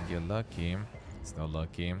 And get lucky. It's not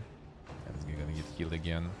lucky. And it's gonna get healed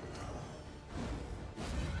again.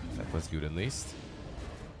 That was good at least.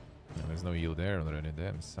 No, there's no heal there already.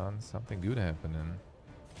 Damn, son. Something good happening.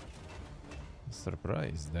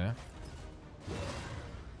 Surprised, eh?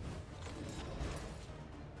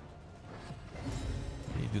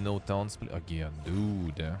 You do no town split again,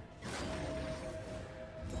 dude.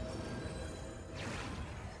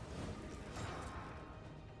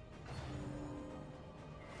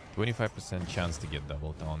 25% chance to get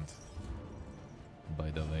double taunt.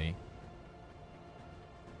 By the way.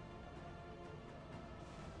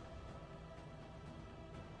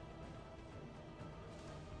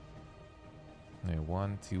 Okay,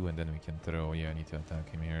 1, 2, and then we can throw. Yeah, I need to attack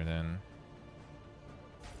him here then.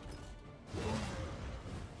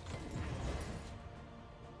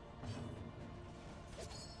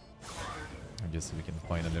 Just so we can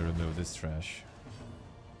finally remove this trash.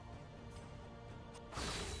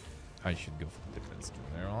 I should go for different skill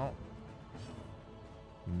there.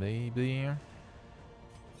 Maybe.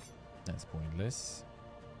 That's pointless.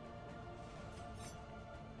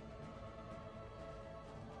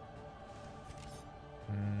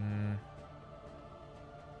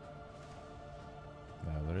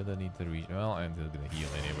 I really need to reach. Well, I'm still gonna heal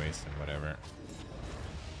anyway, so whatever.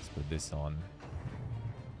 Let's put this on.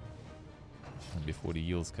 Before the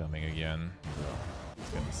heal's coming again. It's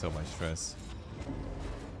gonna be so much stress.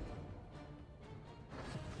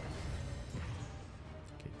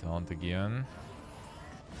 Okay, taunt again.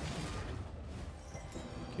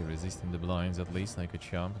 Okay, resisting the blinds at least like a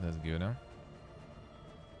champ. That's good, huh?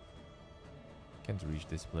 Can't reach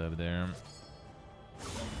this pleb there.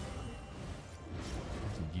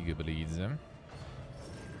 Giga bleeds him.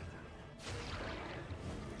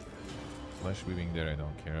 Flash weaving there I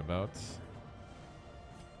don't care about.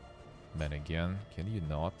 Man again, can you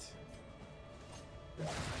not?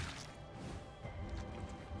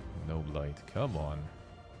 No blight, come on.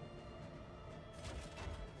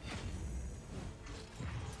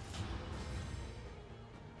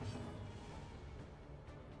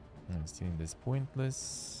 Stealing this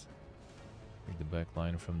pointless. Take the back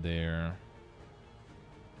line from there.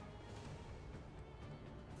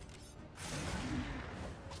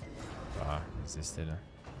 Ah, resisted.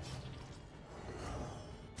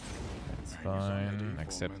 That's fine.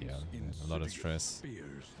 Except, yeah, a lot of stress.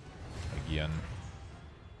 Again.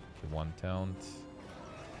 Okay, one taunt.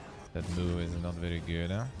 That move is not very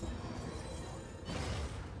good, huh?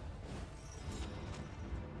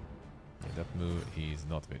 Yeah, that move is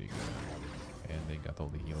not very good. And they got all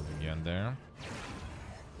the heals again there.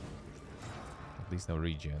 At least no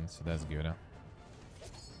regen, so that's good, huh?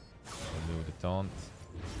 Remove the taunt.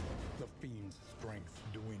 The fiend's strength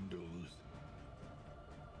dwindles.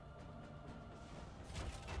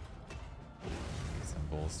 Some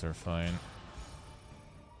bolster, fine.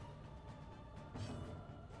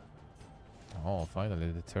 Oh,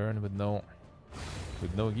 finally the turn with no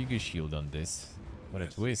Giga Shield on this. What a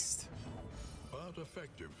twist. But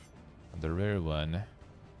effective. The rare one.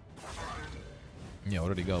 Yeah,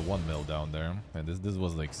 already got one mil down there. And this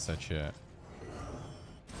was like such a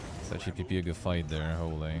Pipiega fight there,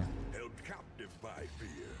 holy. Held captive by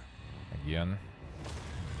fear. Again.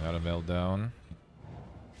 Got a meltdown.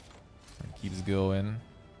 And keeps going.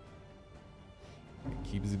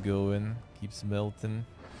 Keeps going. Keeps melting.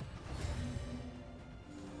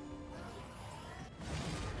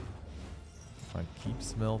 I keep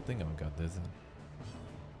melting. Oh god, this.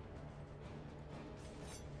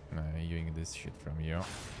 Nah, you're doing this shit from here.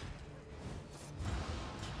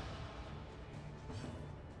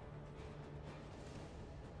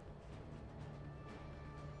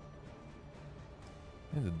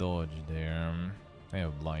 There's a dodge there. I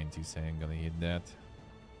have blind too, so I ain't gonna hit that.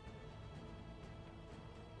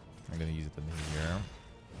 I'm gonna use it in here.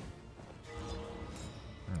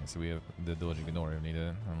 So we have the dodge ignore if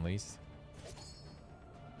needed, at least.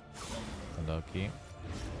 Unlucky.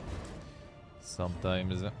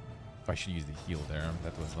 Sometimes I should use the heal there.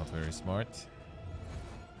 That was not very smart.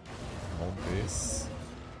 Hold this.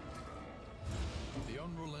 The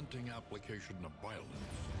unrelenting application of violence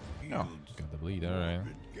Oh, yields got the bleed, alright.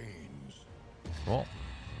 morbid gains. Well.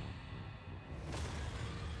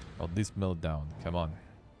 Oh, this meltdown. Come on.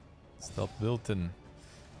 Stop building.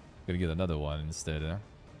 Gonna get another one instead, huh?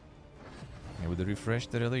 Yeah, with the refresh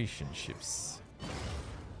the relationships.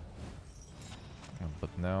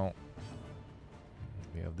 But now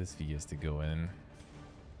we have this VS to go in.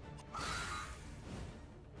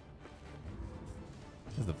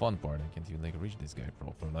 This is the fun part. I can't even like reach this guy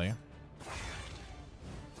properly.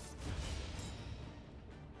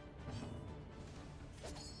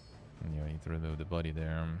 And you need to remove the body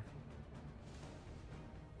there,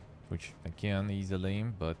 which I can easily,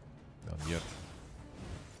 but not yet.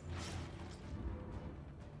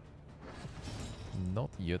 Not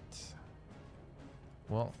yet.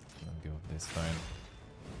 Well, I'll go with this fine.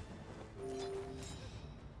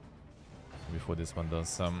 Before this one does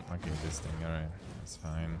some... Okay, this thing, alright. That's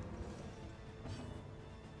fine.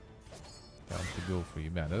 Time to go for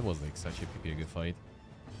you. Man, that was like such a big fight.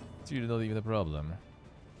 It's really not even a problem.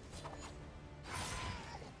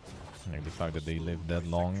 Like the fact that they lived that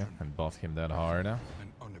long and buffed him that hard.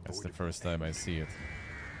 That's the first time I see it.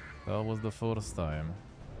 That was the first time.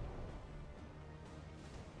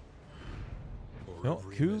 No,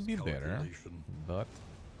 could be better, but...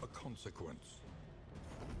 A consequence.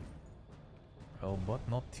 Well, but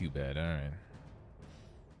not too bad, alright.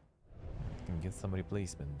 Can get some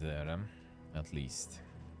replacement there, at least.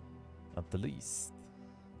 At the least.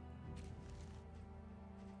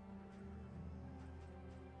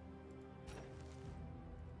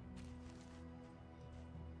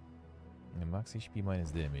 Max HP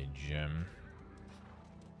minus damage.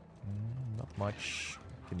 Not much.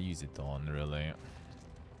 Can use it on, really.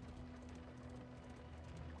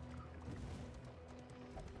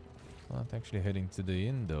 Not actually heading to the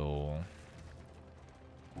inn, though.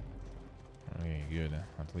 Okay, good.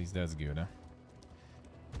 At least that's good.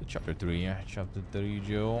 The chapter 3. Chapter 3,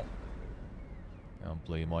 Joe. I'll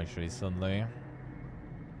play much recently.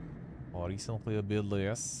 Or recently a bit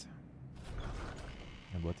less.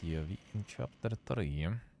 But yeah, we in chapter 3.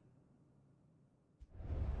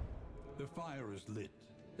 The fire is lit.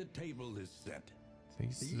 The table is set.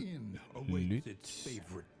 This The inn awaits lit. its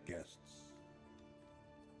favorite guests.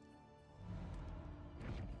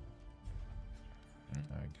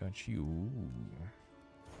 I got you.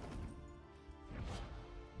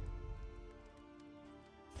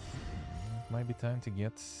 Might be time to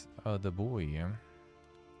get the boy.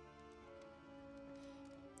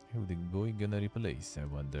 Who the boy gonna replace, I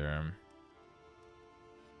wonder?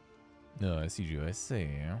 No, I see you, I say.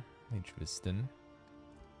 Interesting.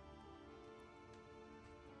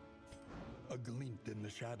 A glint in the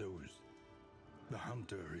shadows. The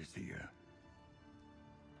hunter is here.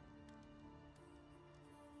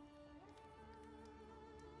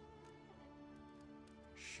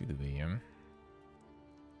 Should be him.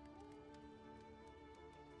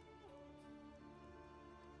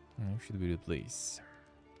 Should be the place.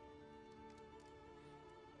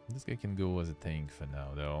 This guy can go as a tank for now,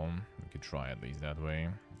 though. We could try at least that way.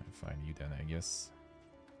 I'll find you then, I guess.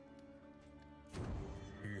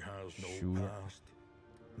 He has no Sure. past,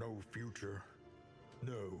 no future,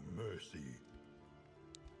 no mercy.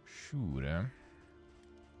 Sure.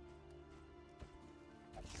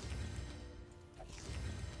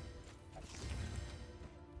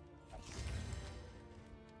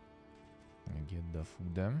 Get the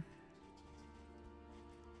food then.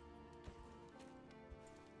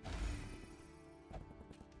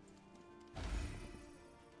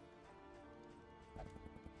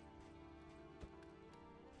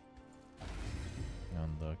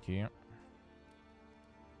 Unlucky. A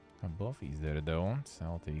buff is there though, so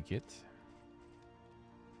I'll take it.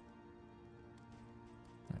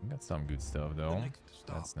 I got some good stuff The though. next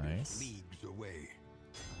stop That's is nice. leagues away.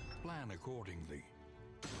 Plan accordingly.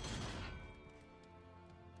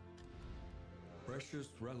 Precious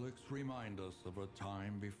relics remind us of a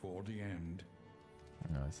time before the end.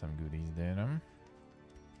 Some goodies there.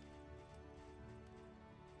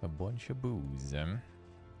 A bunch of booze. And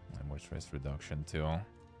more stress reduction too.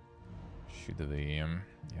 Should have yeah,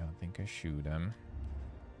 I think I should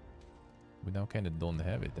We now kind of don't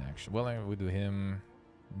have it actually. Well, we do him.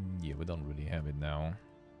 Yeah, we don't really have it now.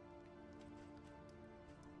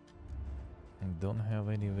 Don't have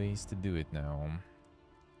any ways to do it now.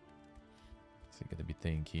 So you gotta be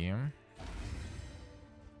thinking.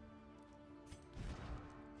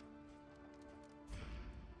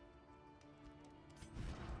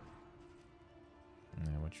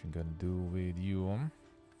 Now what you gonna do with you?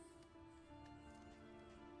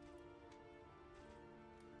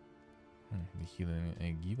 The healing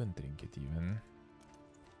a given trinket even.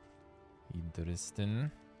 Interesting.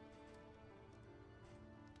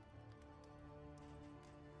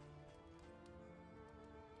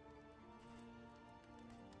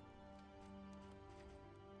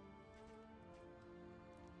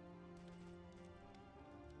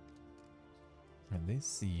 And let's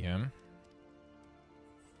see him.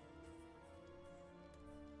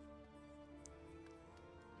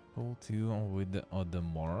 Pull 2 with the other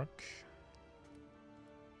mark.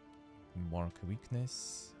 Mark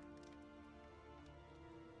weakness.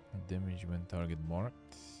 Damage when target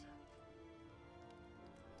marked.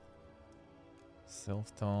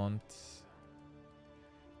 Self taunt.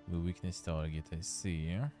 The weakness target, I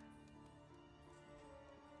see.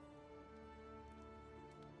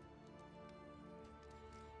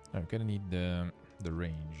 I'm gonna need the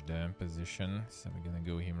range, the position, so we're gonna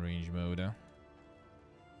go him range mode.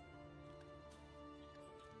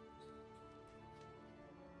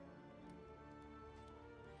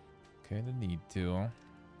 Kinda need to.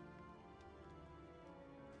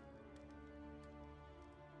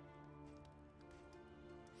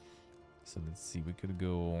 So let's see, we could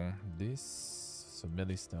go this, so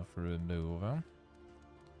melee stuff remove.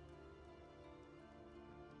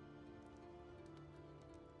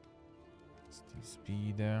 Let's do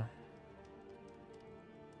speed.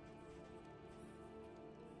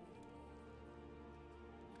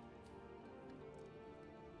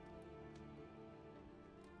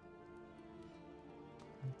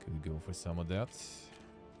 Could go for some of that.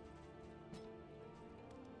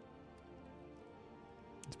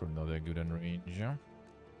 It's probably not that good in range. I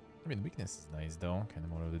mean, weakness is nice though. Kind of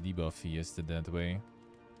more of the debuff he used to that way.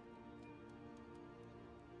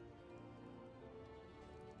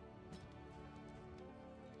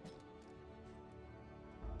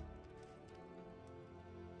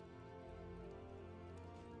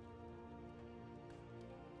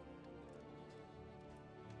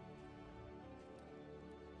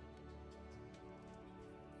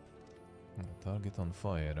 Target on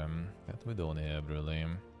fire, that we don't have really.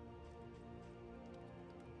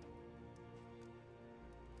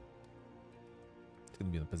 It's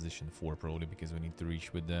gonna be in position 4 probably because we need to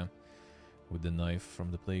reach with the knife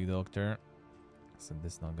from the Plague Doctor. So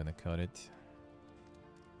this is not gonna cut it.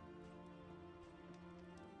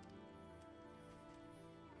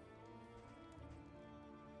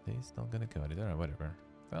 This not gonna cut it, alright, whatever.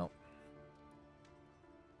 Well.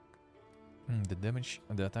 The damage,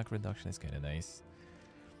 the attack reduction is kind of nice.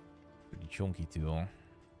 Pretty chunky too.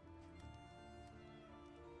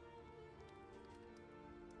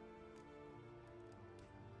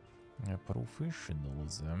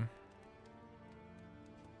 Professionals.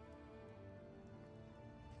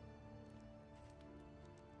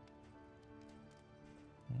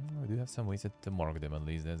 We do have some ways to mark them at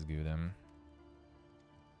least, that's good.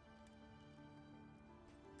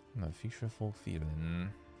 Fisher folk feeling.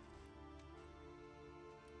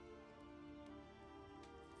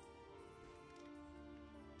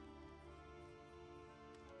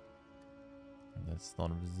 That's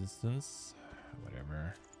not resistance.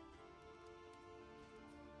 Whatever.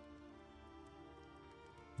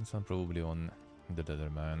 This one probably on the other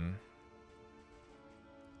man.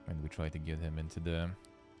 And we try to get him into the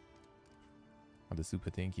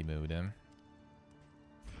super tanky mode.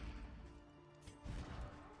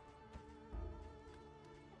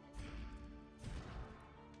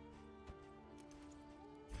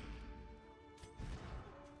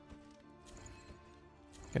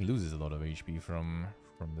 Can loses a lot of HP from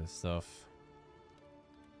this stuff.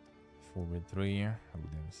 Forward 3. Oh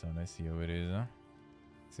damn son, I see how it is.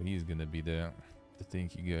 So he's gonna be the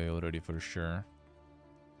tanky guy already for sure.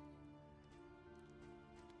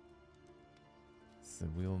 So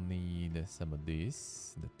we'll need some of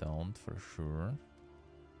this, the taunt for sure.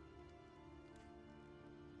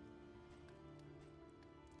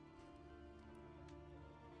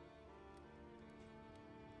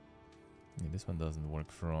 Yeah, this one doesn't work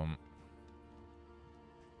from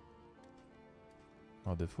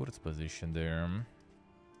the fourth position there.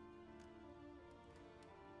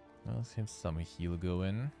 Let's have some heal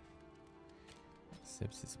going.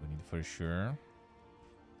 Sepsis we need for sure.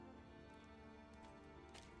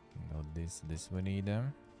 Now this we need.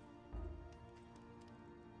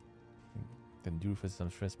 Endure for some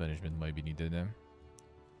stress management might be needed.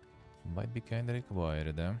 Might be kinda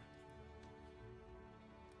required.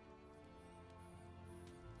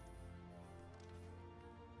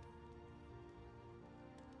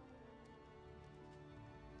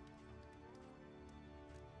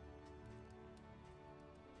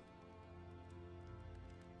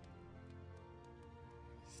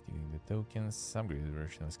 Stealing the tokens. Upgraded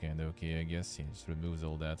version is kinda okay, I guess. He just removes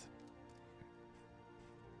all that.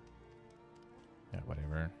 Yeah,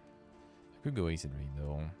 whatever. I could go Acid Rain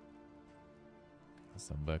though.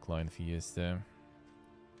 Some backline Fiesta.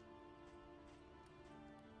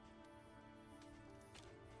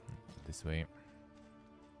 This way.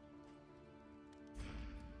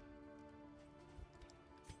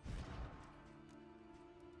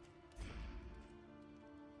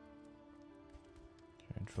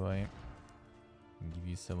 Try. Give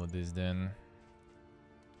you some of this then.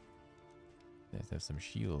 Let's have some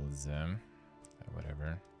shields.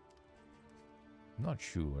 Whatever. Not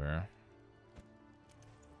sure.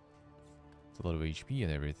 It's a lot of HP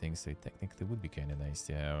and everything, so it technically would be kind of nice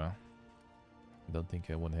to have. Don't think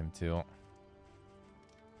I want him to.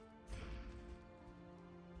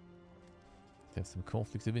 Have some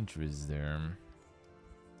conflict of interest there.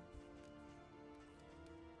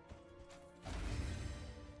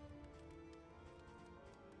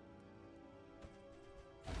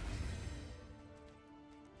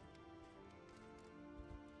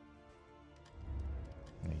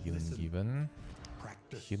 Given.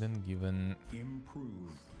 Practice. Hidden given.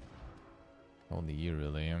 Improve. Only you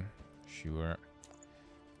really. Sure.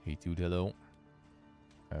 Hey dude, hello.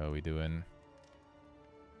 How are we doing?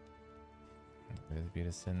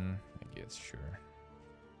 Peterson? I guess sure.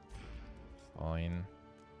 Fine.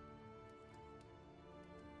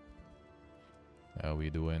 How we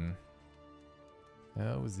doing?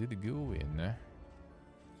 How's it going?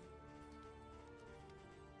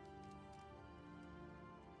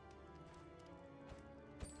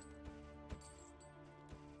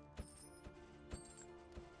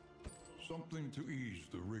 Something to ease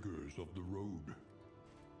the rigors of the road.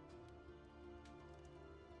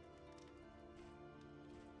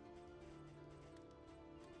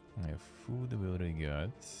 Food we already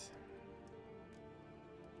got.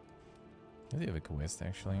 I do have a quest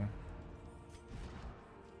actually.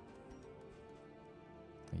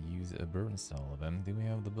 I use a burn solvent. Do we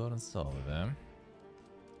have the burn solvent?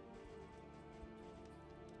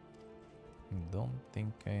 Don't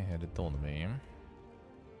think I had it on me.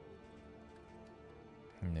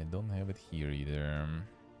 And I don't have it here either.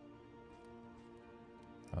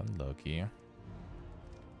 Unlucky.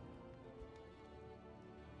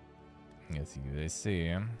 Let's see what I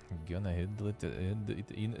say. Gonna head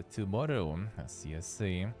it in tomorrow. I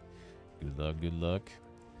see. Good luck, good luck.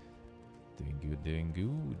 Doing good, doing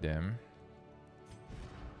good.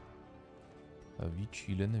 We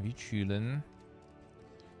chillin'.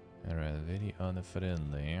 Alright, very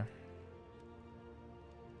unfriendly.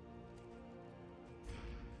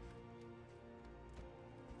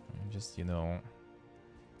 Just, you know,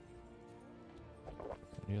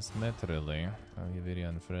 just naturally, very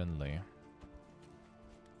unfriendly.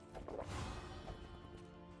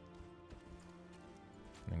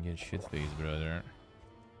 Get shit-faced, brother.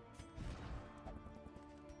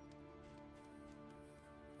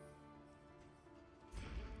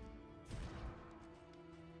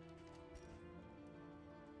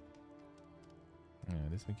 Yeah,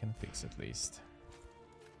 this we can fix at least.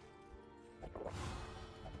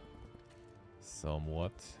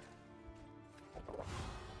 Somewhat.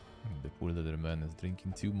 The poor little man is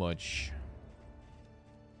drinking too much.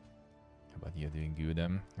 But you're doing good.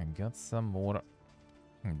 I got some more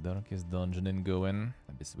Darkest Dungeon going.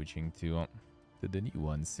 I'll be switching to the new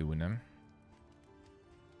one soon.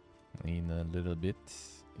 In a little bit.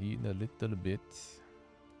 In a little bit.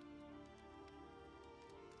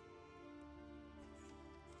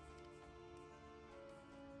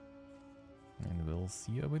 And we'll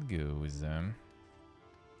see how it goes. And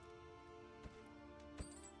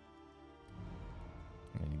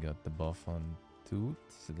you got the buff on Tooth,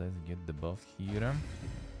 so let's get the buff here.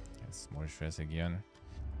 Yes, more stress again.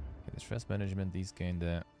 Okay, the stress management is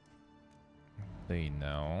kinda plain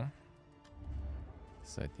now.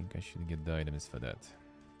 So I think I should get the items for that.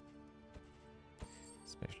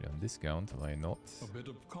 Especially on discount, why not? A bit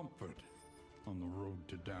of comfort on the road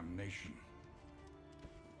to damnation.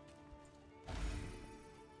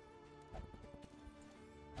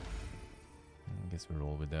 I guess we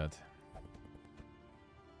roll with that.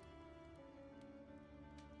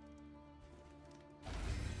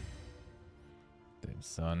 Damn,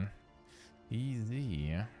 son.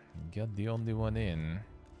 Easy. Got the only one in.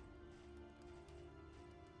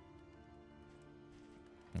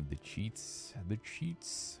 The cheats. The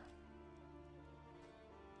cheats.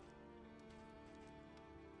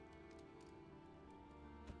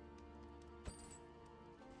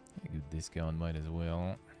 A good discount might as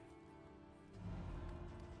well.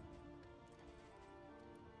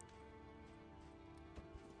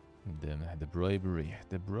 Then the bribery.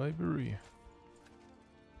 The bribery.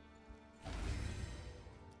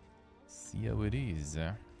 See how it is.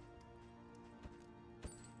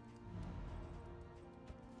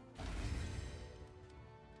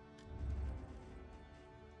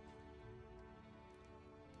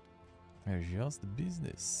 Just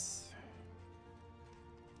business.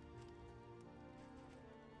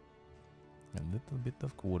 A little bit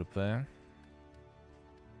of quarter.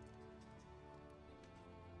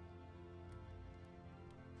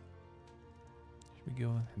 Should we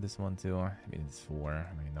go this one too? I mean, it's 4,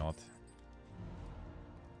 maybe not.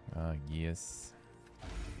 Yes.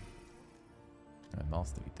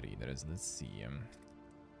 Mastery traders, let's see.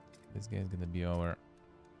 This guy's gonna be our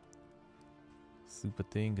super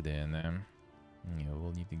thing then. Yeah,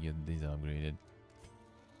 we'll need to get this upgraded.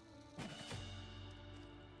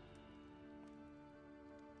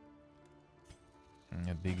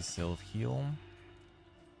 A big self-heal.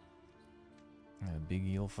 A big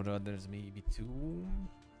heal for others, maybe too.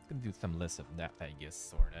 Gonna do some less of that, I guess,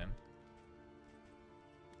 sorta.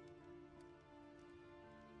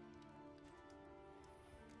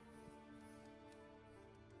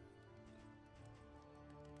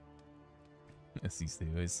 As they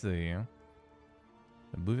always say, I'm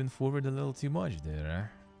moving forward a little too much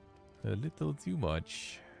there. A little too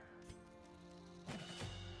much.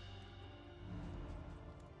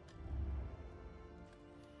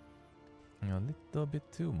 A little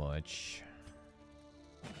bit too much.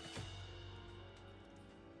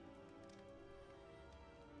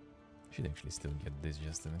 Should actually still get this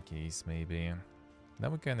just in case, maybe. Now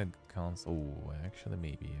we kind of can't. Oh, actually,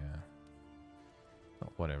 maybe.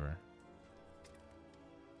 Oh, whatever.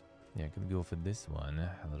 Yeah, I could go for this one.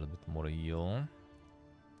 A little bit more heal.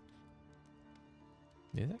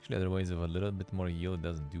 There's actually other ways of a little bit more heal. It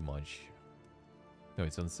doesn't do much. No,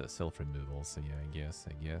 it's on self-removal, so yeah, I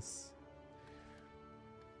guess.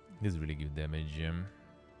 This is really good damage.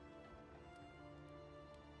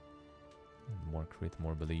 More crit,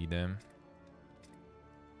 more bleed. Yeah,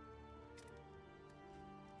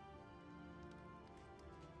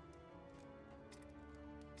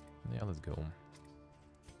 let's go.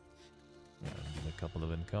 Yeah, do a couple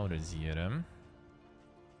of encounters here. And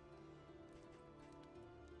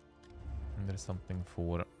there's something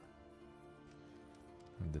for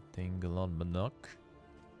the Tangle on Monok.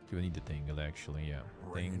 You need the Tangle actually, yeah.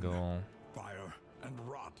 Rain, Tangle. fire, and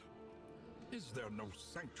rot. Is there no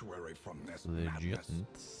sanctuary from this Legit.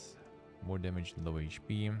 madness? More damage, low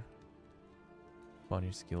HP.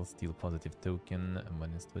 Punish skill, steal positive token,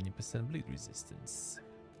 minus 20% bleed resistance.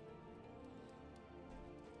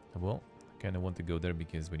 Well, kind of want to go there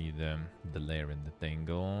because we need the lair and the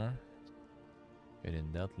Tangle. And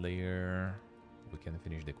in that layer, we can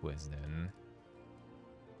finish the quest then.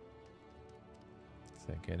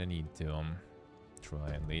 So I kind of need to try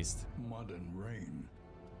at least. Mud and rain.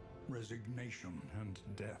 resignation and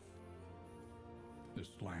death. This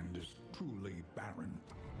land is truly barren.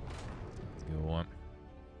 Let's go on.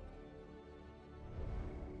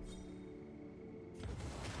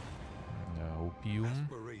 Opium.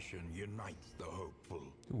 Aspiration unites the hopeful.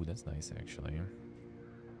 Ooh, that's nice actually.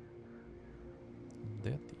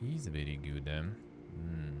 That is very good then.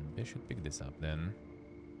 I should pick this up then.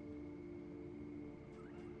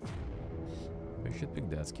 I should pick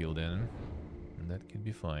that skill then. That could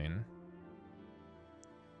be fine.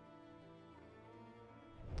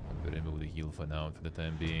 I'm gonna remove the heal for now for the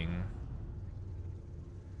time being.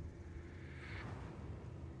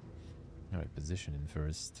 Alright, positioning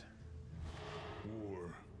first.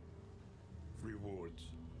 War.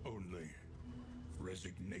 Rewards only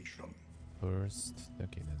resignation. First.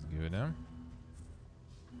 Okay, that's good, huh?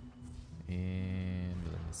 And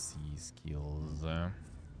let me see skills. Yeah,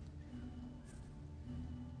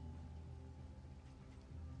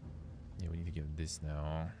 we need to give this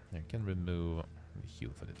now. I can remove the heal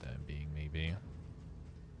for the time being, maybe.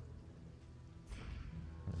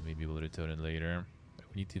 Maybe we'll return it later.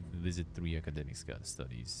 We need to visit 3 academic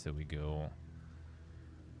studies, so we go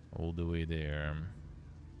all the way there.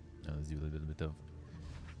 Now let's do a little bit of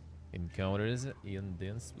encounters and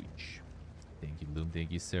then switch. Thank you, Bloom.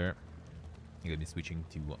 Thank you, sir. I'm gonna be switching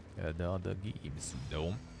to the other games,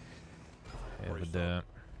 though. Have the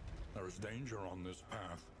There's danger on this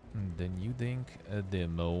path. New Dink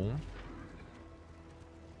demo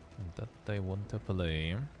that I want to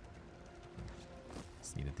play.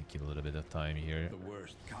 Just needed to kill a little bit of time here. The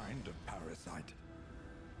worst kind of parasite.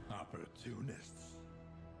 Opportunists.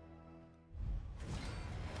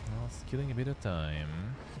 Well, it's killing a bit of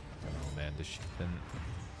time. Oh man, the shipping.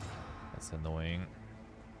 That's annoying.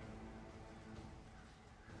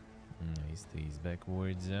 He stays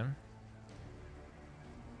backwards.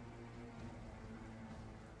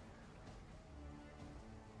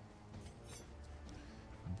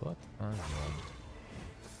 But I don't.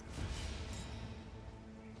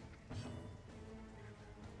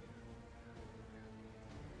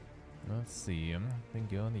 Let's see, I'm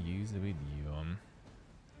gonna use a video.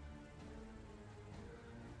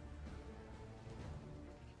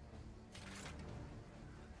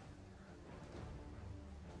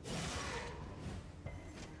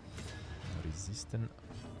 Resistant.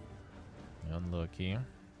 Unlucky.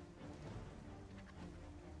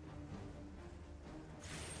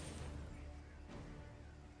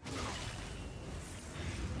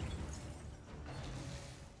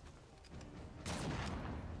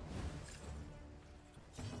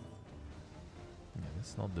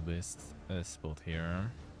 It's not the best spot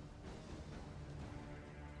here.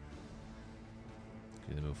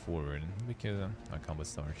 Could move forward because our combo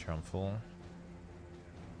starts harmful.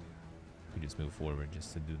 We just move forward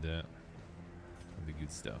just to do the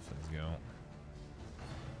good stuff. Let's go.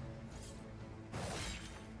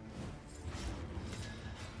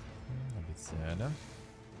 A bit sad. Right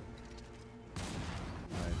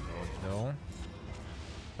dodge though.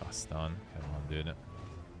 Oh, stun. Come on, dude.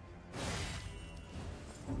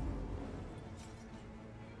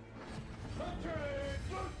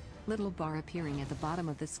 Little bar appearing at the bottom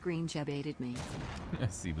of the screen jebaited me. I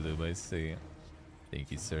see, Blue, I see.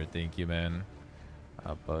 Thank you, sir. Thank you, man.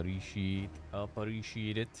 Appreciate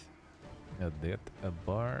it. That a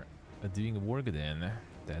bar doing work then.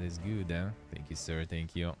 That is good, huh? Thank you, sir.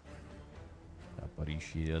 Thank you.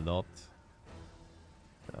 Appreciate a lot.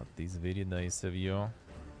 That is very nice of you.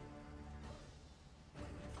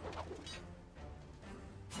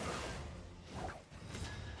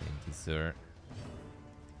 Thank you, sir.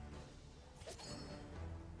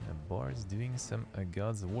 The bar is doing some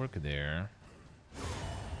God's work there.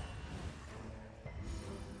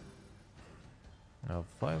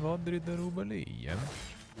 500 рублей.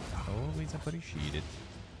 Always appreciate it.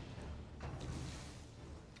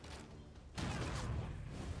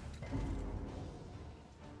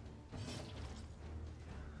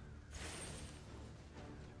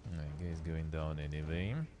 That guy's going down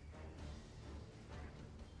anyway.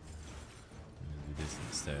 Let's do this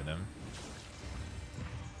instead.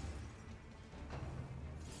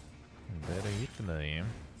 Better hit me.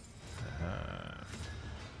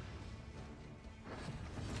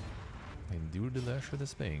 Endure the lash of the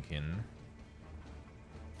spanking.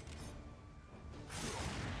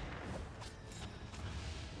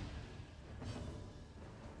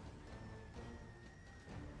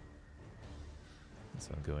 It's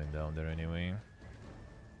not going down there anyway.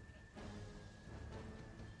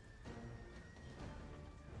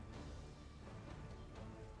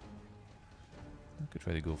 I could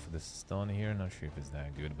try to go for the stun here. Not sure if it's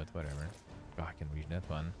that good, but whatever. Oh, I can reach that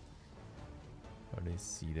one. Let's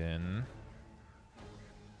see then.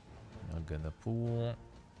 Not gonna pull.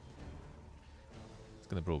 It's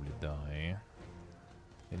gonna probably die.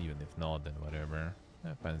 And even if not, then whatever.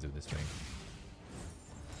 Fine, do this thing.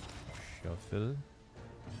 Shuffle.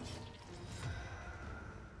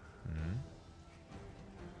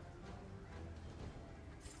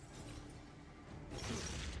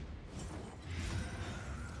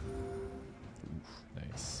 Oof,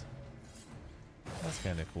 nice. That's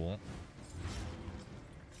kinda cool.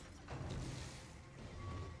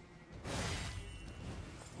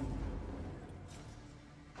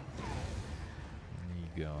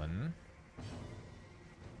 Gun.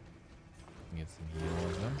 Get some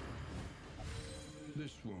heals on.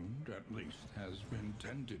 This wound, at least, has been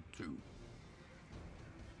tended to.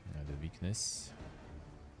 The weakness.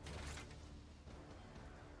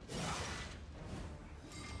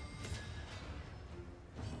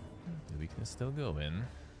 The weakness still going.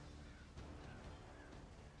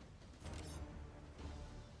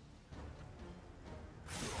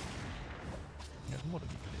 Got more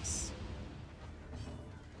weakness.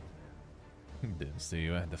 So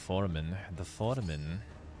you the foreman. The foreman.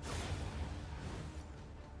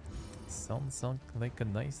 Sounds like a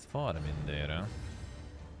nice farm in there, huh?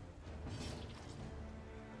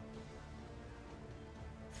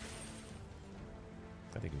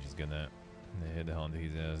 I think we're just gonna head on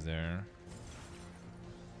his ass there.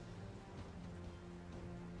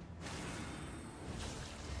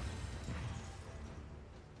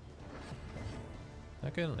 I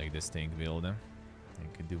kinda like this tank build. I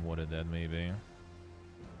could do more of that maybe.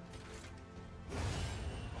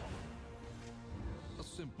 A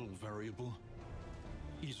simple variable,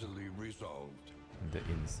 easily resolved. The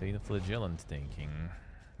insane flagellant tanking.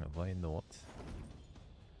 Why not?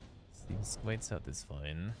 Seems quite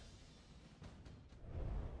satisfying.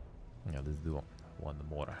 Yeah, let's do one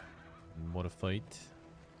more fight.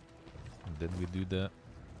 And then we do the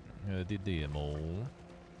demo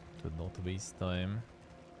to not waste time.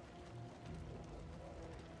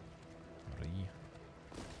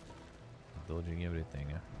 Dodging everything.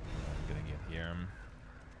 I'm gonna get here.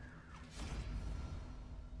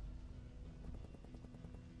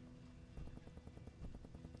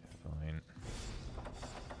 Fine.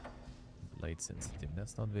 Blade sensitive.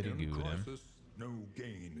 That's not very In good. crisis, no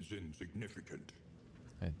gain is insignificant.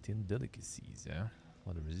 10 delicacies, yeah. A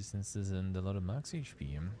lot of resistances and a lot of max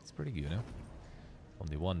HP. It's pretty good, huh?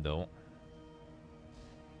 Only one though.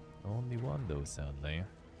 Only one though, sadly.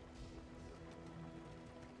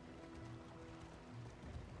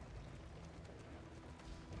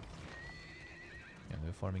 And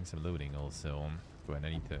we're farming some looting also. Right, I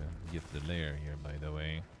need to get the lair here, by the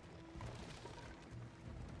way.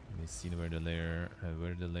 Let me see where the lair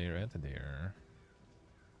at there.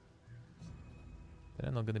 Then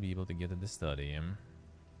I'm not gonna be able to get to the study.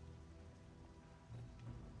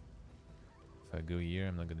 If I go here,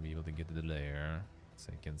 I'm not gonna be able to get to the lair,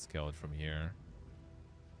 so I can scout from here.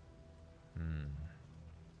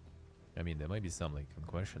 I mean, there might be some like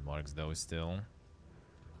question marks though still.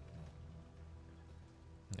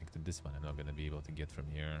 Like to this one, I'm not gonna be able to get from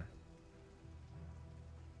here.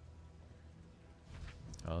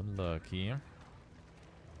 Unlucky.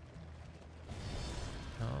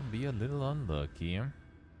 I'll be a little unlucky.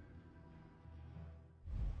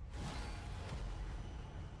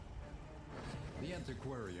 The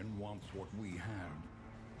antiquarian wants what we have,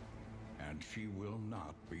 and she will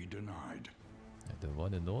not be denied. The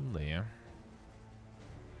one and only.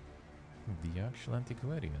 The actual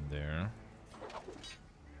antiquarian there.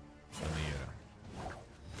 Come here.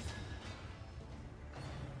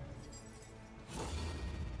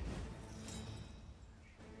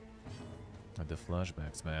 The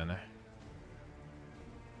flashbacks, man.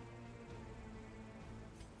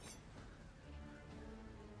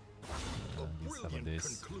 Get some of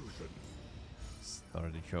this. Conclusion.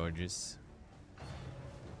 Start the charges.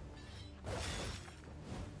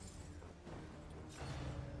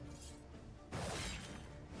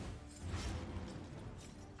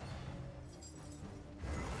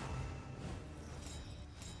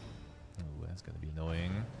 Oh, that's gonna be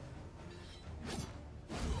annoying.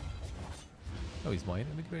 Oh, he's mine.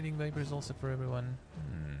 Upgrading Vipers also for everyone.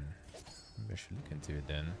 Maybe I should look into it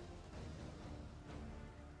then.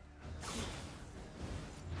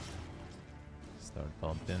 Start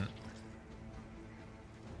pumping.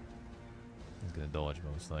 He's gonna dodge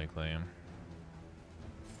most likely. And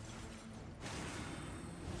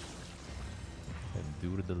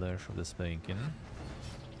do the lash of the spanking.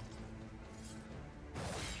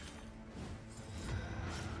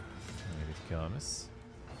 Here it comes.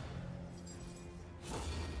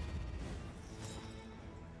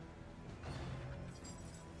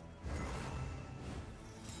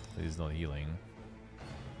 is not healing.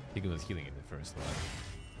 I think it was healing in the first one.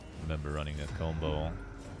 Remember running that combo.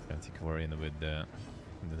 Antiquarian with the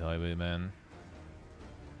Highwayman.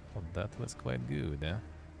 Well, that was quite good, eh?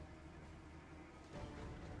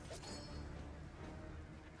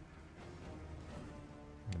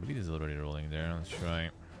 I believe he's already rolling there. Let's try.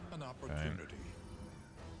 An opportunity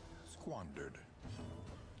squandered.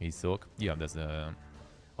 He's soak. Yeah, that's the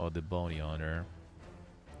the bounty hunter.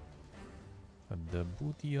 The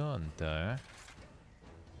booty hunter.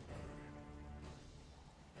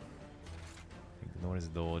 Ignore his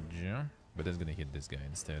dodge, but that's gonna hit this guy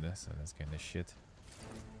instead, so that's kind of shit.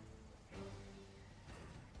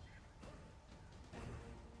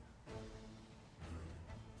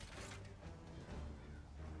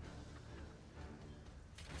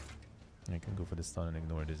 I can go for the stun and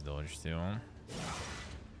ignore this dodge too.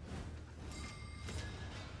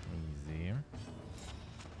 Easy.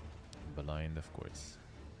 Blind, of course.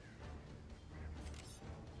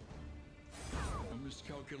 A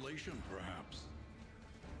miscalculation, perhaps.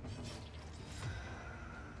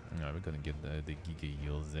 We're gonna get the Giga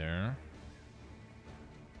heals there.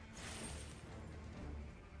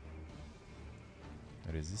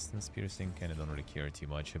 Resistance piercing, kinda don't really care too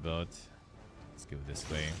much about. Let's go this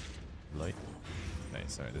way. Light.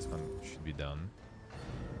 Nice, alright, this one should be done.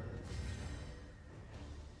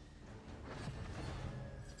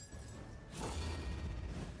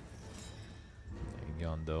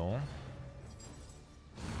 Gondo.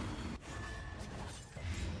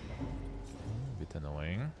 Bit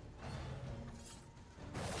annoying.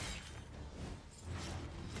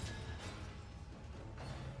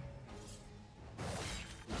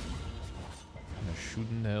 I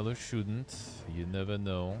shouldn't, hella shouldn't. You never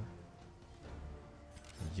know.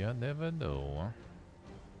 You never know.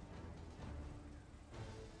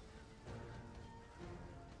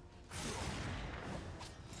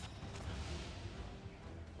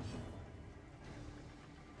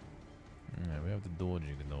 Yeah, we have the dodge,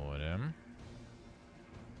 ignore them.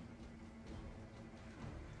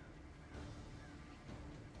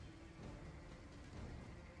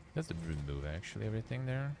 That's the Druid move, actually, everything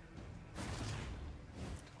there.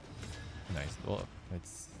 Nice. Well,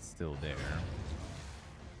 it's still there.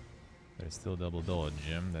 There's still double dodge,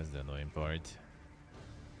 that's the annoying part.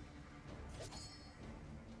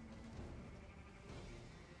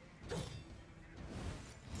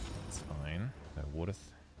 It's fine.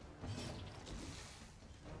 Worth.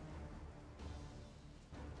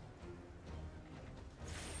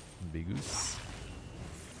 Bigus.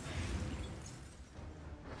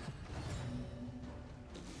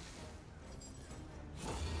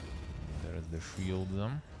 There's the shield.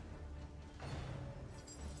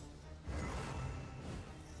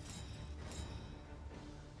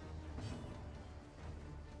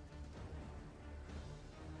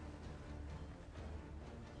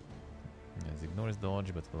 Yes, ignores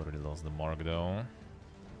dodge, but we already lost the mark though.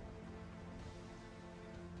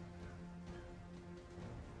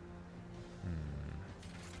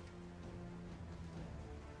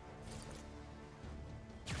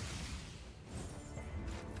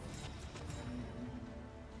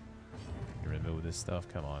 Remove this stuff,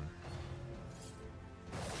 come on.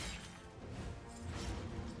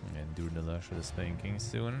 And Durnilash with the spanking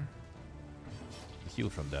soon. The heal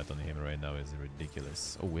from that on him right now is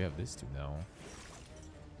ridiculous. Oh, we have this too now.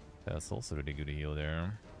 That's also really good heal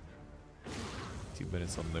there. 2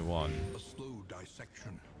 minutes on the one. A slow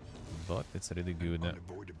dissection. But it's really good.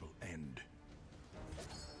 Unavoidable end.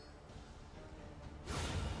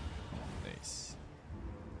 Nice.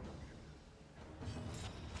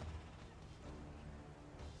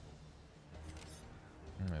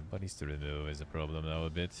 Buddies to remove is a problem now a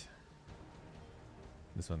bit.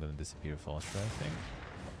 This one gonna disappear faster, I think.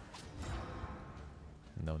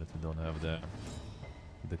 Now that we don't have the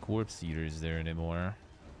corpse eaters there anymore.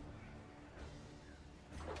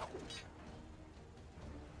 I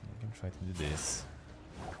can try to do this.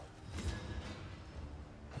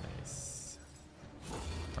 Nice.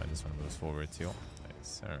 Alright, this one goes forward too.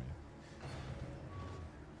 Nice, alright.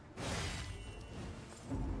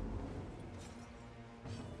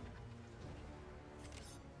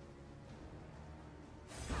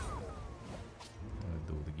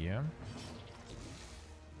 Do it again.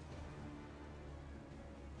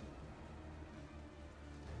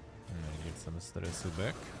 Get some stress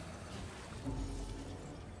back.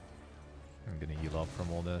 I'm gonna heal up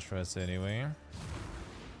from all that stress anyway.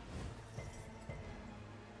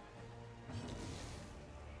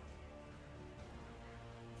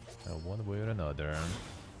 One way or another.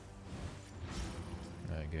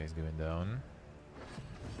 That guy's going down.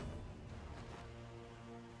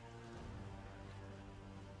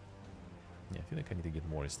 feel like I need to get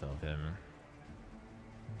more stuff of him.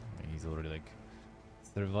 He's already like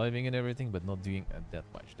surviving and everything, but not doing that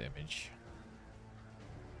much damage.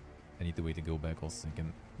 I need to wait to go back also so I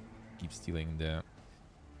can keep stealing the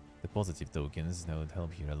positive tokens. That would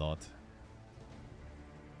help here a lot.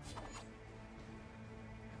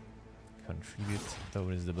 Contribute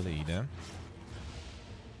towards the blade.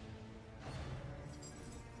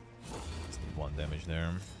 Just need 1 damage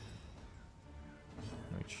there,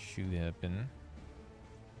 which should happen.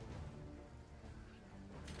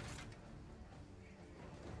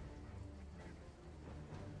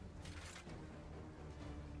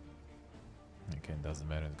 Okay, doesn't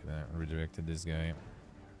matter. I'm gonna redirect this guy,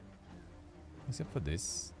 except for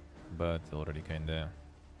this, but already kinda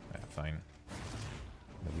fine.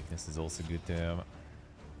 The weakness is also good to have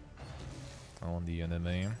on the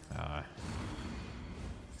enemy.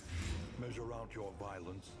 Measure out your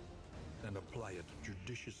violence and apply it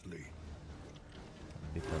judiciously.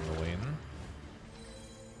 A bit on the win.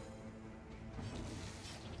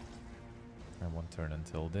 And 1 turn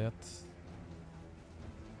until that.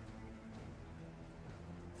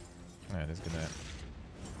 Alright, it's gonna...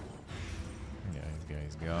 Yeah, this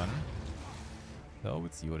guy's gone. Now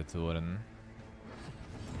it's your turn.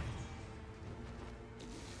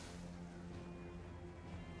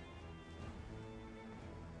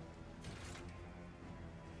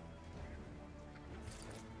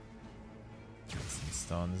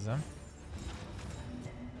 Stuns.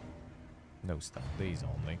 No stun, these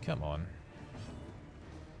only. Come on.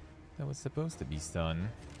 That was supposed to be stun.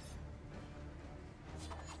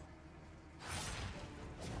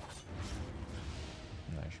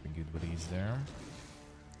 That should be good with these there.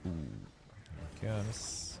 Ooh, here it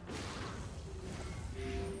comes.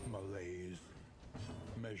 Malaise,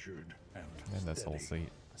 measured and that's steady. also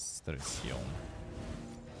Stression.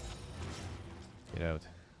 Get out.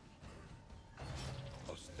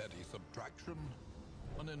 A steady subtraction,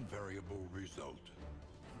 an invariable result.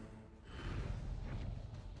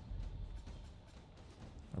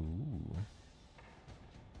 Ooh.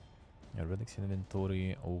 Yeah, relics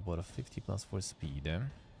inventory over 50 plus for speed.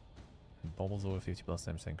 Bubbles over 50 plus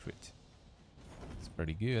times and crit. It's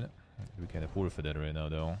pretty good. We're kind of poor for that right now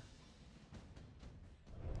though.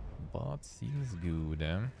 But seems good.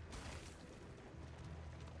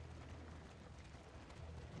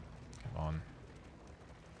 Come on.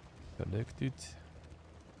 Collect it.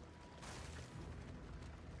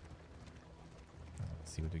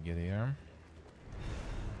 Let's see what we get here.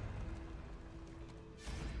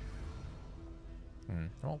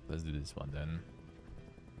 Well, let's do this one then.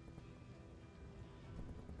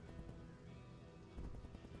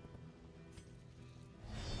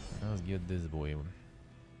 Let's get this boy.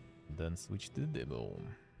 Then switch to the demo.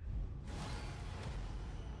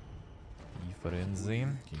 E-Frenzy.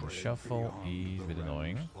 King Shuffle is a bit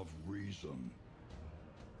annoying.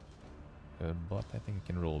 But I think I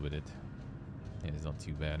can roll with it. It is not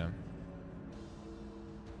too bad.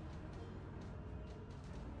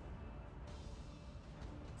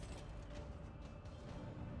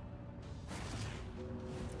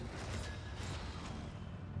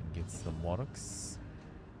 Get some marks.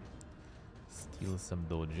 Steal some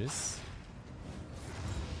dodges.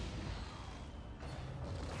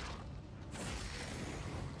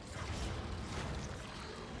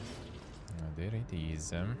 There it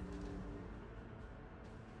is.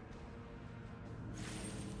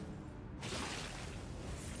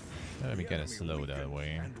 That'd be kind of slow that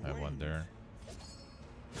way, I wonder.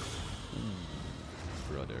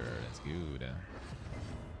 Ooh, brother, that's good.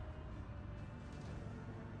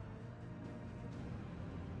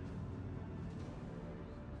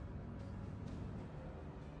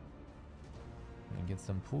 And get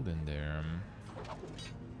some pulled in there.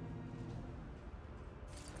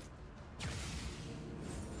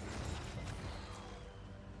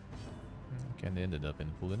 And ended up in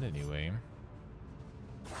pulling anyway.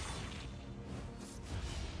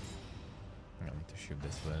 I need to shoot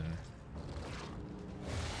this one.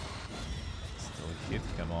 Still a hit,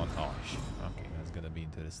 come on. Oh shit. Okay, that's gonna be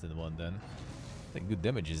interesting one then. Take good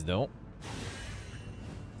damages though.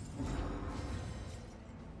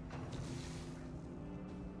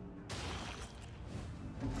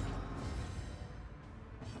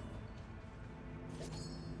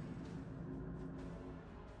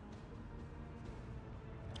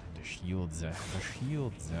 The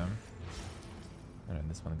shields. Alright,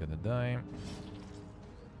 this one gonna die.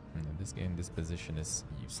 And in this game, this position is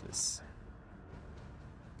useless.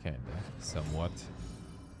 Kinda, somewhat.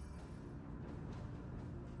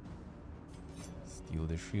 Steal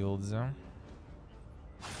the shields. I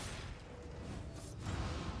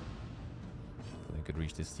could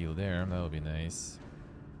reach the steel there. That would be nice.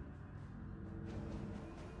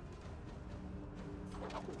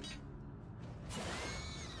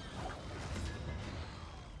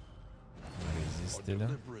 Where is this A still?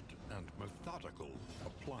 deliberate and methodical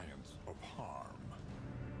appliance of harm.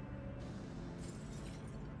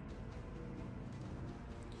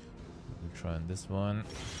 We'll try on this one.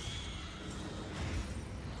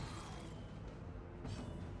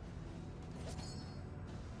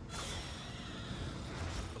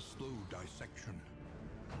 A slow dissection.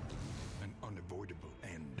 An unavoidable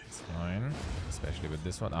end. It's fine. Especially with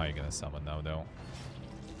this one. Oh, you're gonna summon now though.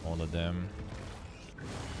 All of them.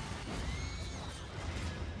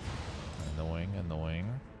 Annoying, annoying.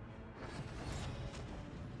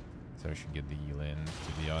 So I should get the heal in,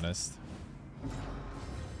 to be honest.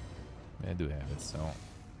 I do have it, so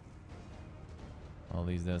at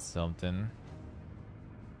least that's something.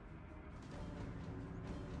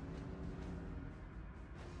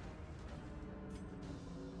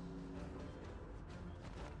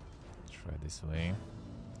 Try this way.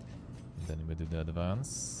 And then we do the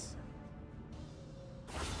advance.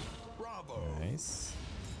 Bravo! Nice.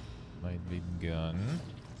 Might be gun.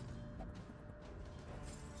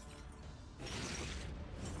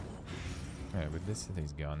 Yeah, with this it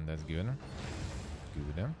is gone. That's good.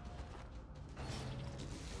 Good.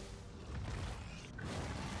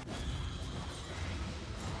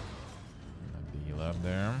 Heal up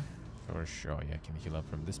there. For sure, yeah, I can heal up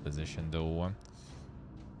from this position though.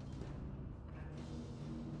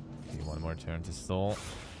 Okay, one more turn to stall.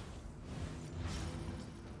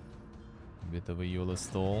 Bit of a YOLO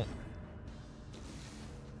stall.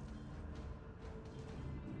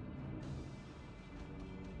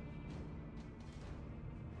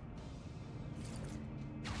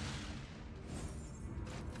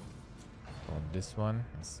 This one,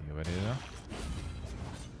 let's see what it is. Yeah,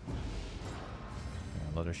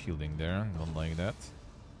 a lot of shielding there, don't like that.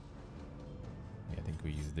 Yeah, I think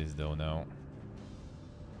we use this though now.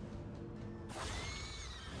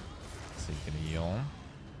 So you can heal.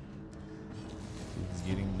 Who's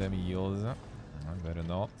getting them heals? Better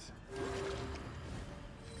not.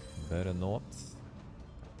 Better not.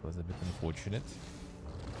 That was a bit unfortunate.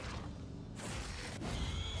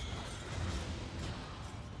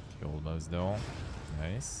 Almost though.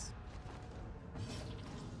 Nice.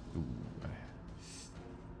 Ooh.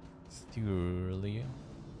 It's too early.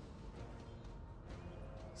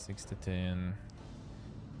 6 to 10.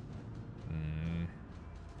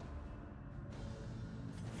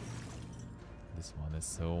 This one is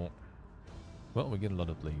so... Well, we get a lot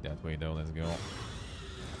of bleed that way though. Let's go.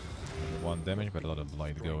 1 damage, but a lot of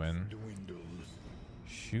blight go in.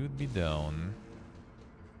 Should be down.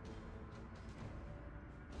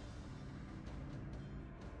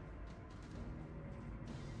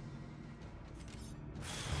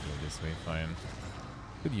 This way, fine.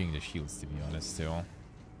 Could use the shields to be honest still.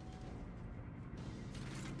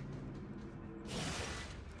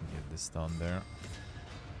 Get this stun there.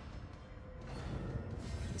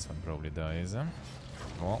 This one probably dies.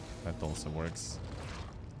 Well, that also works.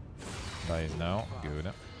 Dies now.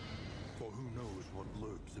 Good. For who knows what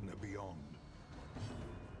lurks in the beyond.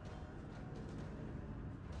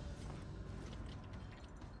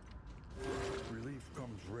 Relief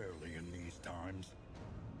comes rarely in these times.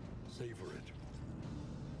 Savor it.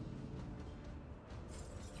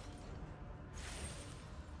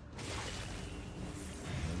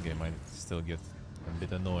 This game might still get a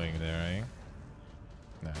bit annoying there, eh?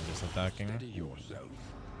 Nah, just attacking. Steady yourself.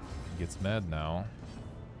 Gets mad now.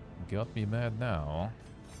 Got me mad now.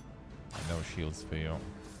 No shields for you.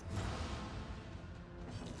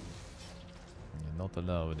 You're not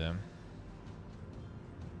allowed them.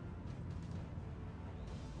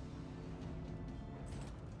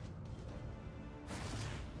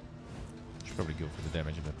 Should probably go for the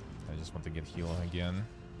damage, but I just want to get heal again.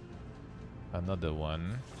 Another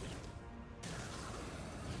one.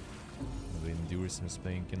 We endure some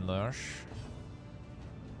spanking lash.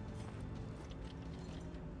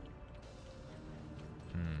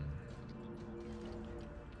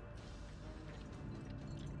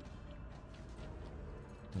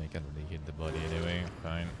 I can't really hit the body anyway.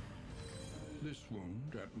 Fine. This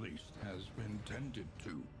wound, at least, has been tended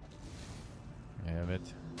to. I have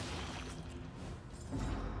it.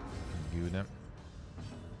 Good.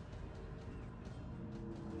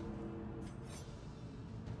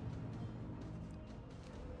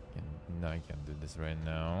 No, I can't do this right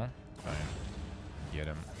now. Fine. Get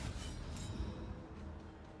him.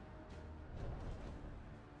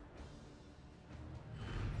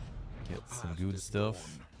 Get some good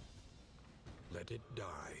stuff. Let it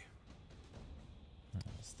die.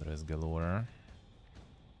 Stress galore.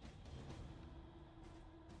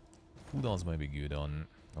 cooldowns might be good on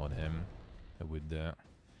him with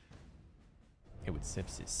with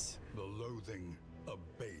sepsis. The loathing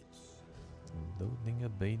abates. Loading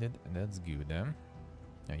abated, that's good, huh?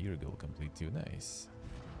 Yeah, your goal complete too, nice.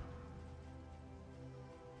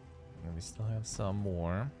 And we still have some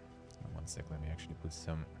more. One sec, let me actually put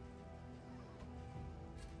some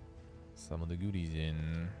of the goodies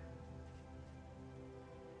in.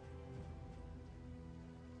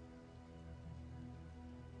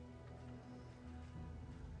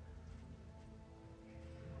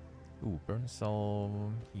 Ooh,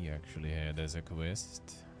 Burnsall, he actually had as a quest.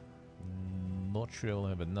 Not sure I'll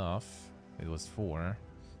have enough. It was 4.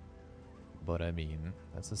 But I mean,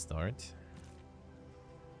 that's a start.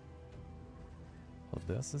 Well,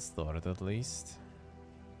 that's a start at least.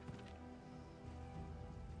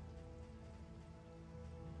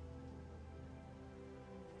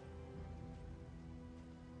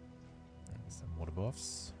 Some more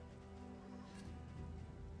buffs.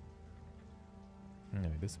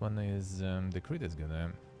 Anyway, this one is the crit is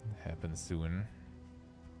gonna happen soon.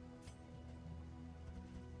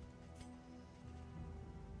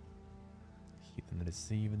 Hit and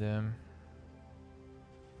receive them.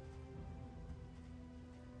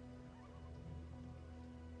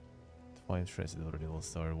 Fire stress it already will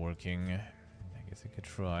start working. I guess I could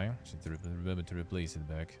try. Should remember to replace it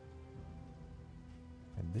back.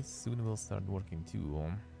 And this soon will start working too.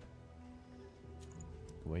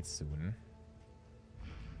 Quite soon.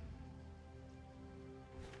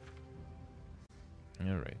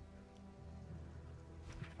 Alright.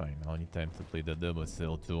 Fine, now I need time to play the double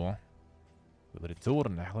cell too. Will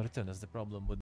return. I'll return, that's the problem with